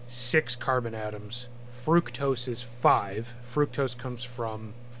 6 carbon atoms. Fructose is 5. Fructose comes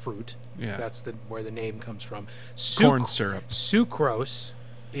from fruit. Yeah. That's where the name comes from. corn syrup. Sucrose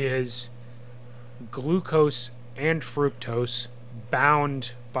is glucose and fructose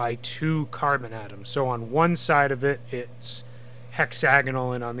bound by 2 carbon atoms. So on one side of it, it's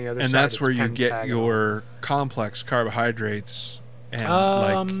hexagonal, and on the other And side, that's it's where you get pentagonal. your complex carbohydrates and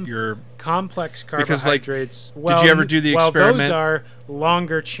like your complex Because, like, carbohydrates. did you ever do the experiment? Those are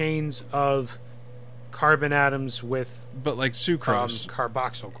longer chains of carbon atoms with but like sucrose.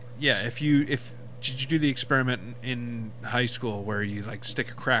 carboxyl. Yeah, if did you do the experiment in high school where you like stick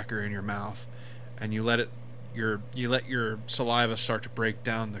a cracker in your mouth and you let your saliva start to break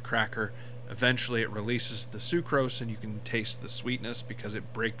down the cracker. Eventually it releases the sucrose and you can taste the sweetness because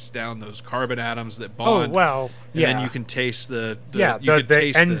it breaks down those carbon atoms that bond. Oh well, And yeah. then you can taste the the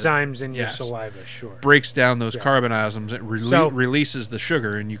enzymes in your yes. saliva. Sure. breaks down those Yeah. carbon atoms. It So- releases the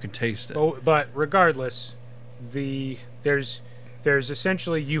sugar and you can taste it. But regardless, there's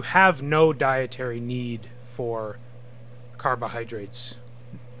essentially you have no dietary need for carbohydrates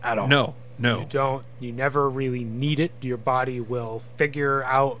at all. No. You never really need it. Your body will figure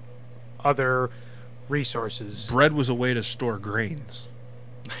out other resources. Bread was a way to store grains.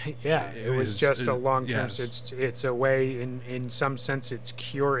 Yeah, it was just a long term. yes. It's a way in some sense it's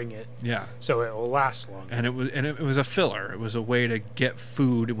curing it, Yeah. so it will last longer. And it was a filler. It was a way to get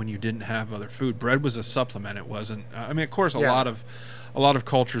food when you didn't have other food. Bread was a supplement. It wasn't. I mean, of course, Yeah. a lot of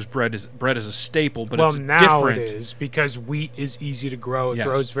cultures bread is a staple, but well, it's now different. it is because wheat is easy to grow. It Yes.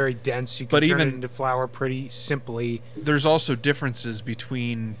 grows very dense. You can But turn even- it into flour pretty simply. There's also differences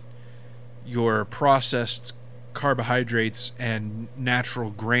between your processed carbohydrates and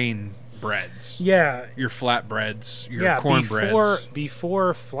natural grain breads. Yeah, Your flatbreads, your cornbreads.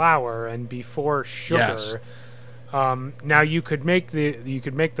 before flour and before sugar. Yes. Now you could make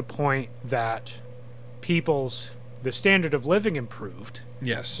the point that the standard of living improved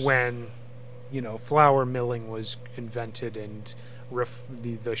Yes. when flour milling was invented and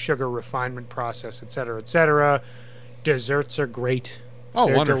the sugar refinement process, et cetera. Desserts are great. Oh,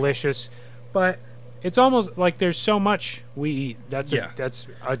 They're wonderful. delicious, but it's almost like there's so much we eat. That's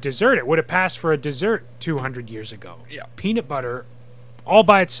a dessert. It would have passed for a dessert 200 years ago. Yeah. Peanut butter, all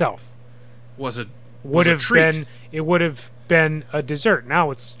by itself, was a would have treat. been. It would have been a dessert.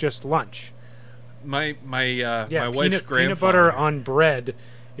 Now it's just lunch. My wife's peanut grandfather butter on bread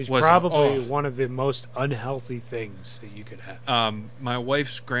is was- probably oh. one of the most unhealthy things that you could have. My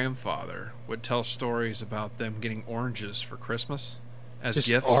wife's grandfather would tell stories about them getting oranges for Christmas as Just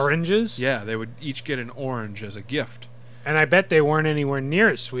gifts. oranges? Yeah, they would each get an orange as a gift. And I bet they weren't anywhere near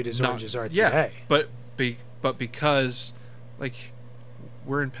as sweet as Not- oranges are yeah, today. but but because, like,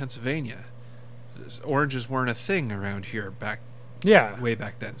 we're in Pennsylvania, oranges weren't a thing around here way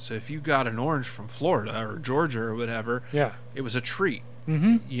back then. So if you got an orange from Florida or Georgia or whatever, it was a treat.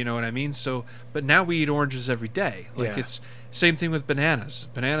 Mm-hmm. You know what I mean? So, but now we eat oranges every day. Like it's same thing with bananas.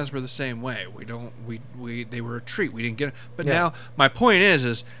 Bananas were the same way. They were a treat. We didn't get it. But now my point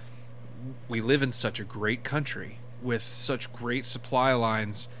is we live in such a great country with such great supply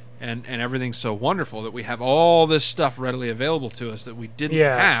lines and everything's so wonderful that we have all this stuff readily available to us that we didn't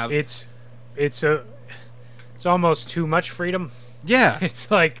have. It's almost too much freedom. Yeah.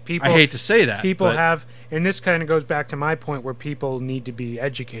 It's like people... I hate to say that. People have... And this kind of goes back to my point where people need to be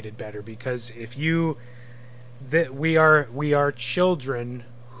educated better, because if you... we are children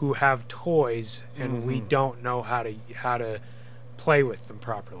who have toys and we don't know how to play with them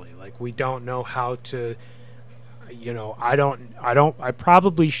properly. Like, we don't know how to... I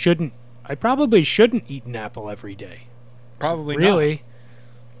probably shouldn't eat an apple every day. Probably really. Not.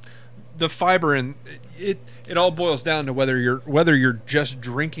 The fiber in it all boils down to whether you're just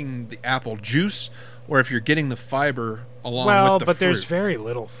drinking the apple juice or if you're getting the fiber along with the fruit. But there's very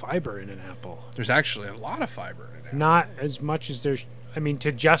little fiber in an apple. There's actually a lot of fiber in an apple. Not as much as there's... I mean,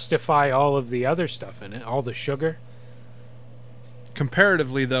 to justify all of the other stuff in it, all the sugar.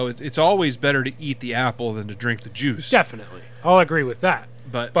 Comparatively, though, it's always better to eat the apple than to drink the juice. Definitely. I'll agree with that.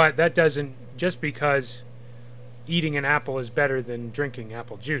 But that doesn't... Just because eating an apple is better than drinking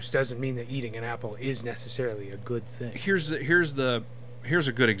apple juice doesn't mean that eating an apple is necessarily a good thing. Here's a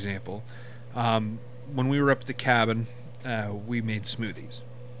good example. When we were up at the cabin, we made smoothies,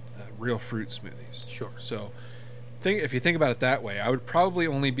 real fruit smoothies. Sure. So, if you think about it that way, I would probably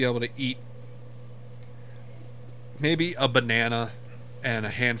only be able to eat maybe a banana and a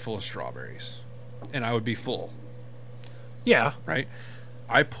handful of strawberries, and I would be full. Yeah. Right?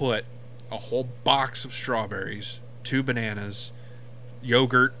 I put a whole box of strawberries, 2 bananas,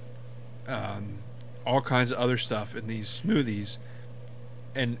 yogurt, all kinds of other stuff in these smoothies,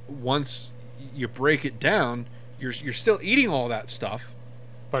 and once you break it down, you're still eating all that stuff,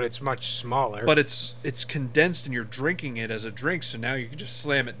 but it's much smaller. But it's condensed, and you're drinking it as a drink. So now you can just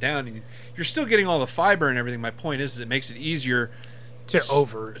slam it down, and you're still getting all the fiber and everything. My point is it makes it easier to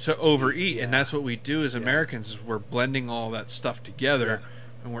overeat, and that's what we do as Americans. Is we're blending all that stuff together,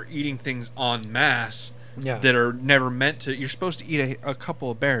 and we're eating things en masse that are never meant to. You're supposed to eat a couple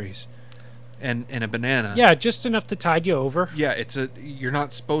of berries and a banana. Yeah, just enough to tide you over. Yeah, you're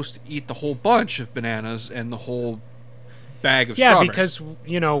not supposed to eat the whole bunch of bananas and the whole bag of strawberries. Yeah, because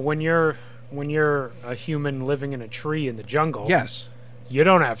when you're a human living in a tree in the jungle, you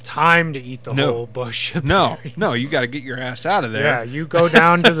don't have time to eat the whole bush of berries. No, you got to get your ass out of there. Yeah, you go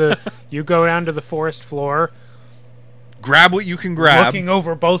down to the forest floor, grab what you can grab, looking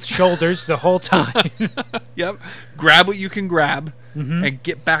over both shoulders the whole time. Yep, grab what you can grab. And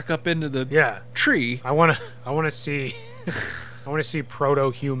get back up into the tree. I want to see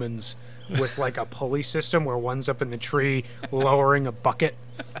proto-humans with like a pulley system where one's up in the tree lowering a bucket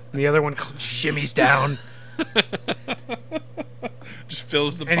and the other one shimmies down. Just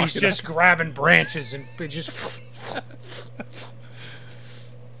fills the bucket. And he's just grabbing branches and just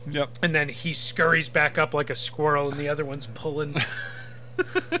Yep. And then he scurries back up like a squirrel and the other one's pulling.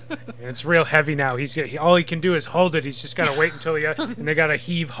 And it's real heavy now. All he can do is hold it. He's just got to wait until and they got to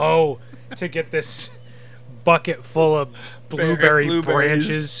heave ho to get this bucket full of blueberries.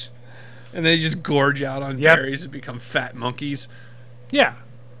 Branches. And they just gorge out on berries and become fat monkeys. Yeah.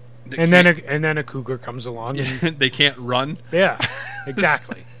 And then a cougar comes along and they can't run. Yeah.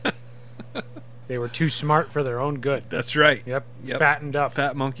 Exactly. They were too smart for their own good. That's right. Yep. Fattened up.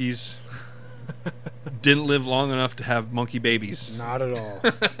 Fat monkeys didn't live long enough to have monkey babies. Not at all.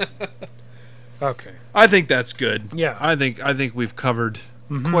 Okay. I think that's good. Yeah. I think we've covered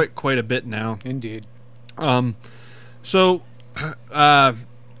quite a bit now. Indeed. So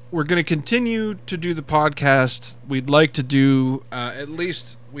we're going to continue to do the podcast. We'd like to do at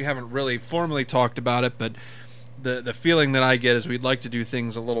least, we haven't really formally talked about it, but the feeling that I get is we'd like to do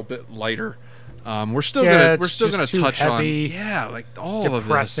things a little bit lighter. We're still gonna touch heavy, on like all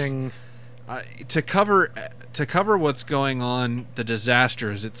depressing. of this. To cover what's going on, the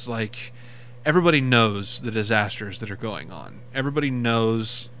disasters. It's like everybody knows the disasters that are going on. Everybody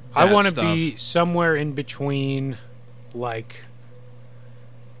knows. I want to be somewhere in between, like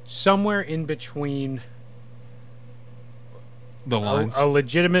the lines. A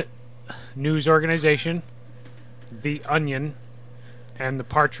legitimate news organization, The Onion, and the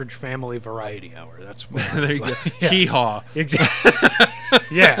Partridge Family Variety Hour. That's what there you go. Hee haw. Exactly.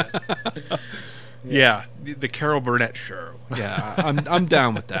 Yeah. Yeah, the Carol Burnett show. Yeah, I'm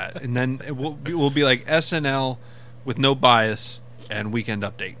down with that. And then we'll be like SNL with no bias and Weekend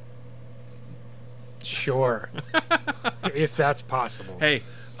Update. Sure. If that's possible. Hey,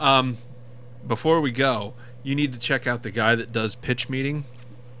 before we go, you need to check out the guy that does Pitch Meeting.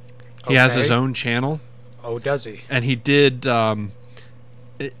 He has his own channel. Oh, does he? And he did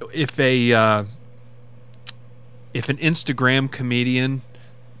if an Instagram comedian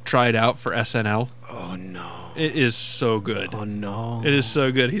tried out for SNL. Oh no. It is so good. Oh no. It is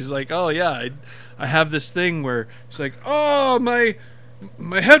so good. He's like, "Oh yeah, I have this thing where it's like, "Oh, my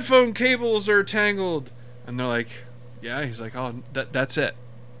headphone cables are tangled." And they're like, "Yeah." He's like, "Oh, that's it."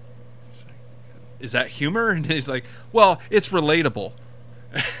 Is that humor? And he's like, "Well, it's relatable."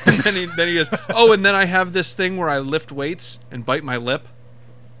 And then he goes, "Oh, and then I have this thing where I lift weights and bite my lip."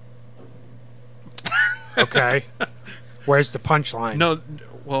 Okay. Where's the punchline? No,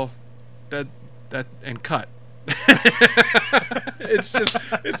 well, that and cut. It's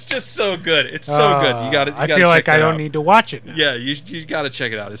just so good. It's so good. You got it. I feel like I don't need to watch it now. Yeah, you got to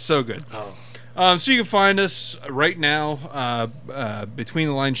check it out. It's so good. Oh. So you can find us right now,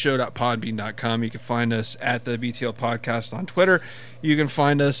 betweenthelines.show.podbean.com. You can find us at the BTL Podcast on Twitter. You can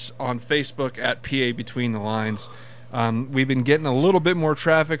find us on Facebook at PA Between the Lines. We've been getting a little bit more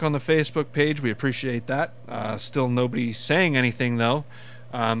traffic on the Facebook page. We appreciate that. Still nobody saying anything though.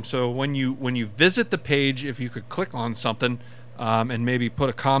 So when you visit the page, if you could click on something and maybe put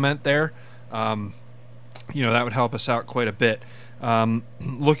a comment there, that would help us out quite a bit.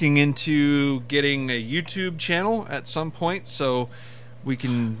 Looking into getting a YouTube channel at some point, so we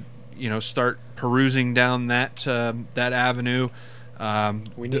can start perusing down that avenue.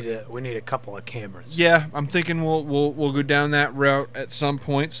 We need a couple of cameras. Yeah, I'm thinking we'll go down that route at some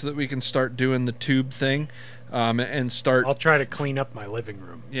point so that we can start doing the tube thing, and start. I'll try to clean up my living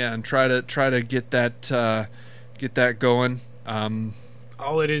room. Yeah, and try to get that going.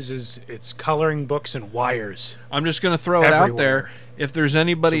 All it is it's coloring books and wires. I'm just gonna throw it out there. If there's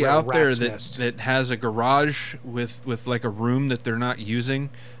anybody out there that has a garage with like a room that they're not using,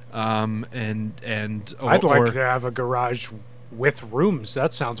 and I'd like to have a garage with rooms.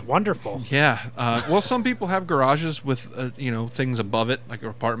 That sounds wonderful. Yeah. Well, some people have garages with things above it, like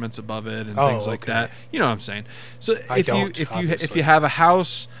apartments above it and things like that. You know what I'm saying? So if you have a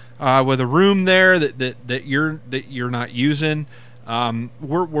house with a room there that you're not using,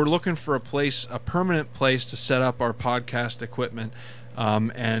 we're looking for a permanent place to set up our podcast equipment,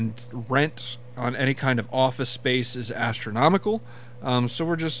 and rent on any kind of office space is astronomical. So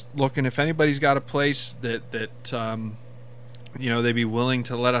we're just looking if anybody's got a place that they'd be willing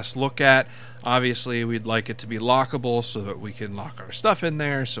to let us look at. Obviously, we'd like it to be lockable so that we can lock our stuff in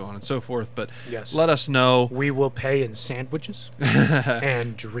there, so on and so forth. But yes, let us know. We will pay in sandwiches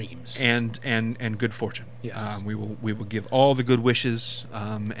and dreams and good fortune. Yes, we will give all the good wishes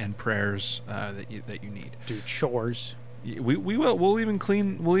and prayers that you need. Do chores. We will. We'll even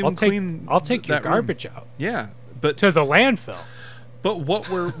clean. I'll take your garbage out. Yeah, but to the landfill. But what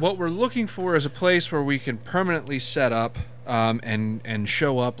we're looking for is a place where we can permanently set up and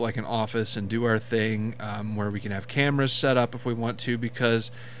show up like an office and do our thing, where we can have cameras set up if we want to, because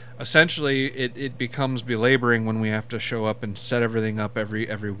essentially it becomes belaboring when we have to show up and set everything up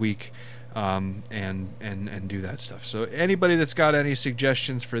every week, and do that stuff. So anybody that's got any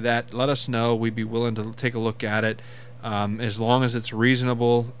suggestions for that, let us know. We'd be willing to take a look at it, as long as it's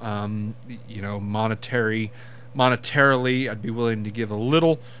reasonable. Monetarily, I'd be willing to give a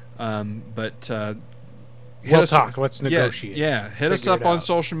little, but we'll talk. Let's negotiate. Yeah, hit us up on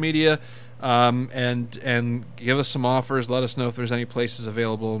social media, and give us some offers. Let us know if there's any places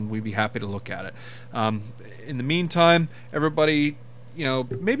available, and we'd be happy to look at it. In the meantime, everybody,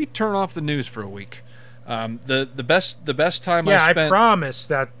 maybe turn off the news for a week. The best time I spent. I promise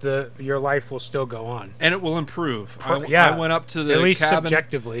that your life will still go on, and it will improve. I went up to the at least cabin.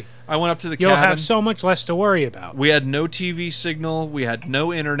 Subjectively. I went up to the You'll cabin. have so much less to worry about. We had no TV signal. We had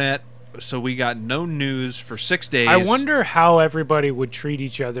no internet, so we got no news for 6 days. I wonder how everybody would treat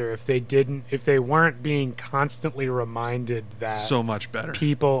each other if they weren't being constantly reminded that so much better.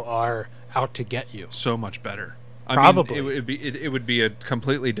 People are out to get you. So much better. Probably. It would be a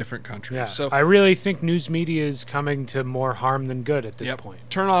completely different country. Yeah. So I really think news media is coming to more harm than good at this point.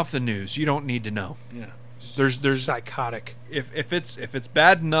 Turn off the news. You don't need to know. Yeah. There's psychotic. If it's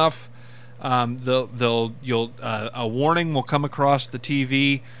bad enough, a warning will come across the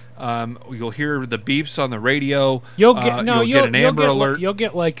TV. You'll hear the beeps on the radio. You'll get an Amber Alert. You'll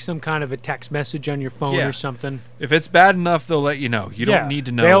get like some kind of a text message on your phone or something. If it's bad enough, they'll let you know. You don't need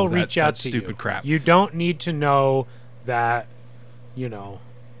to know. They'll reach out to stupid crap. You don't need to know that,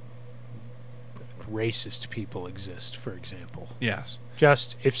 racist people exist, for example. Yes.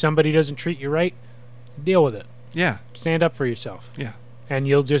 Just, if somebody doesn't treat you right, deal with it. Yeah. Stand up for yourself. Yeah. And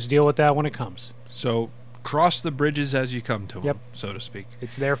you'll just deal with that when it comes. So cross the bridges as you come to them, Yep. so to speak.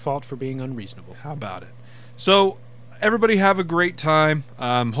 It's their fault for being unreasonable. How about it? So everybody have a great time.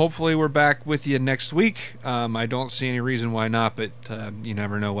 Hopefully we're back with you next week. I don't see any reason why not, but you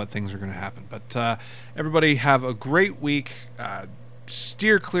never know what things are going to happen. But everybody have a great week.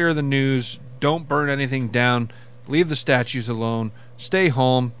 Steer clear of the news. Don't burn anything down. Leave the statues alone. Stay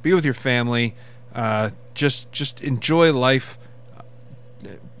home. Be with your family. Just enjoy life.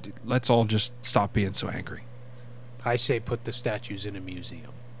 Let's all just stop being so angry. I say put the statues in a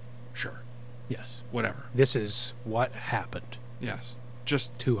museum. Sure. Yes. Whatever. This is what happened Yes.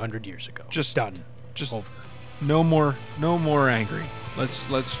 Just 200 years ago. Just done. Just Over. No more angry. Let's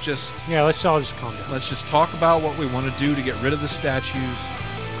just Yeah, let's all just calm down. let's just talk about what we want to do to get rid of the statues.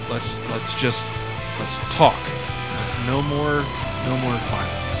 Let's talk. No more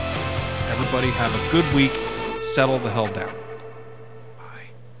violence. Everybody have a good week. Settle the hell down.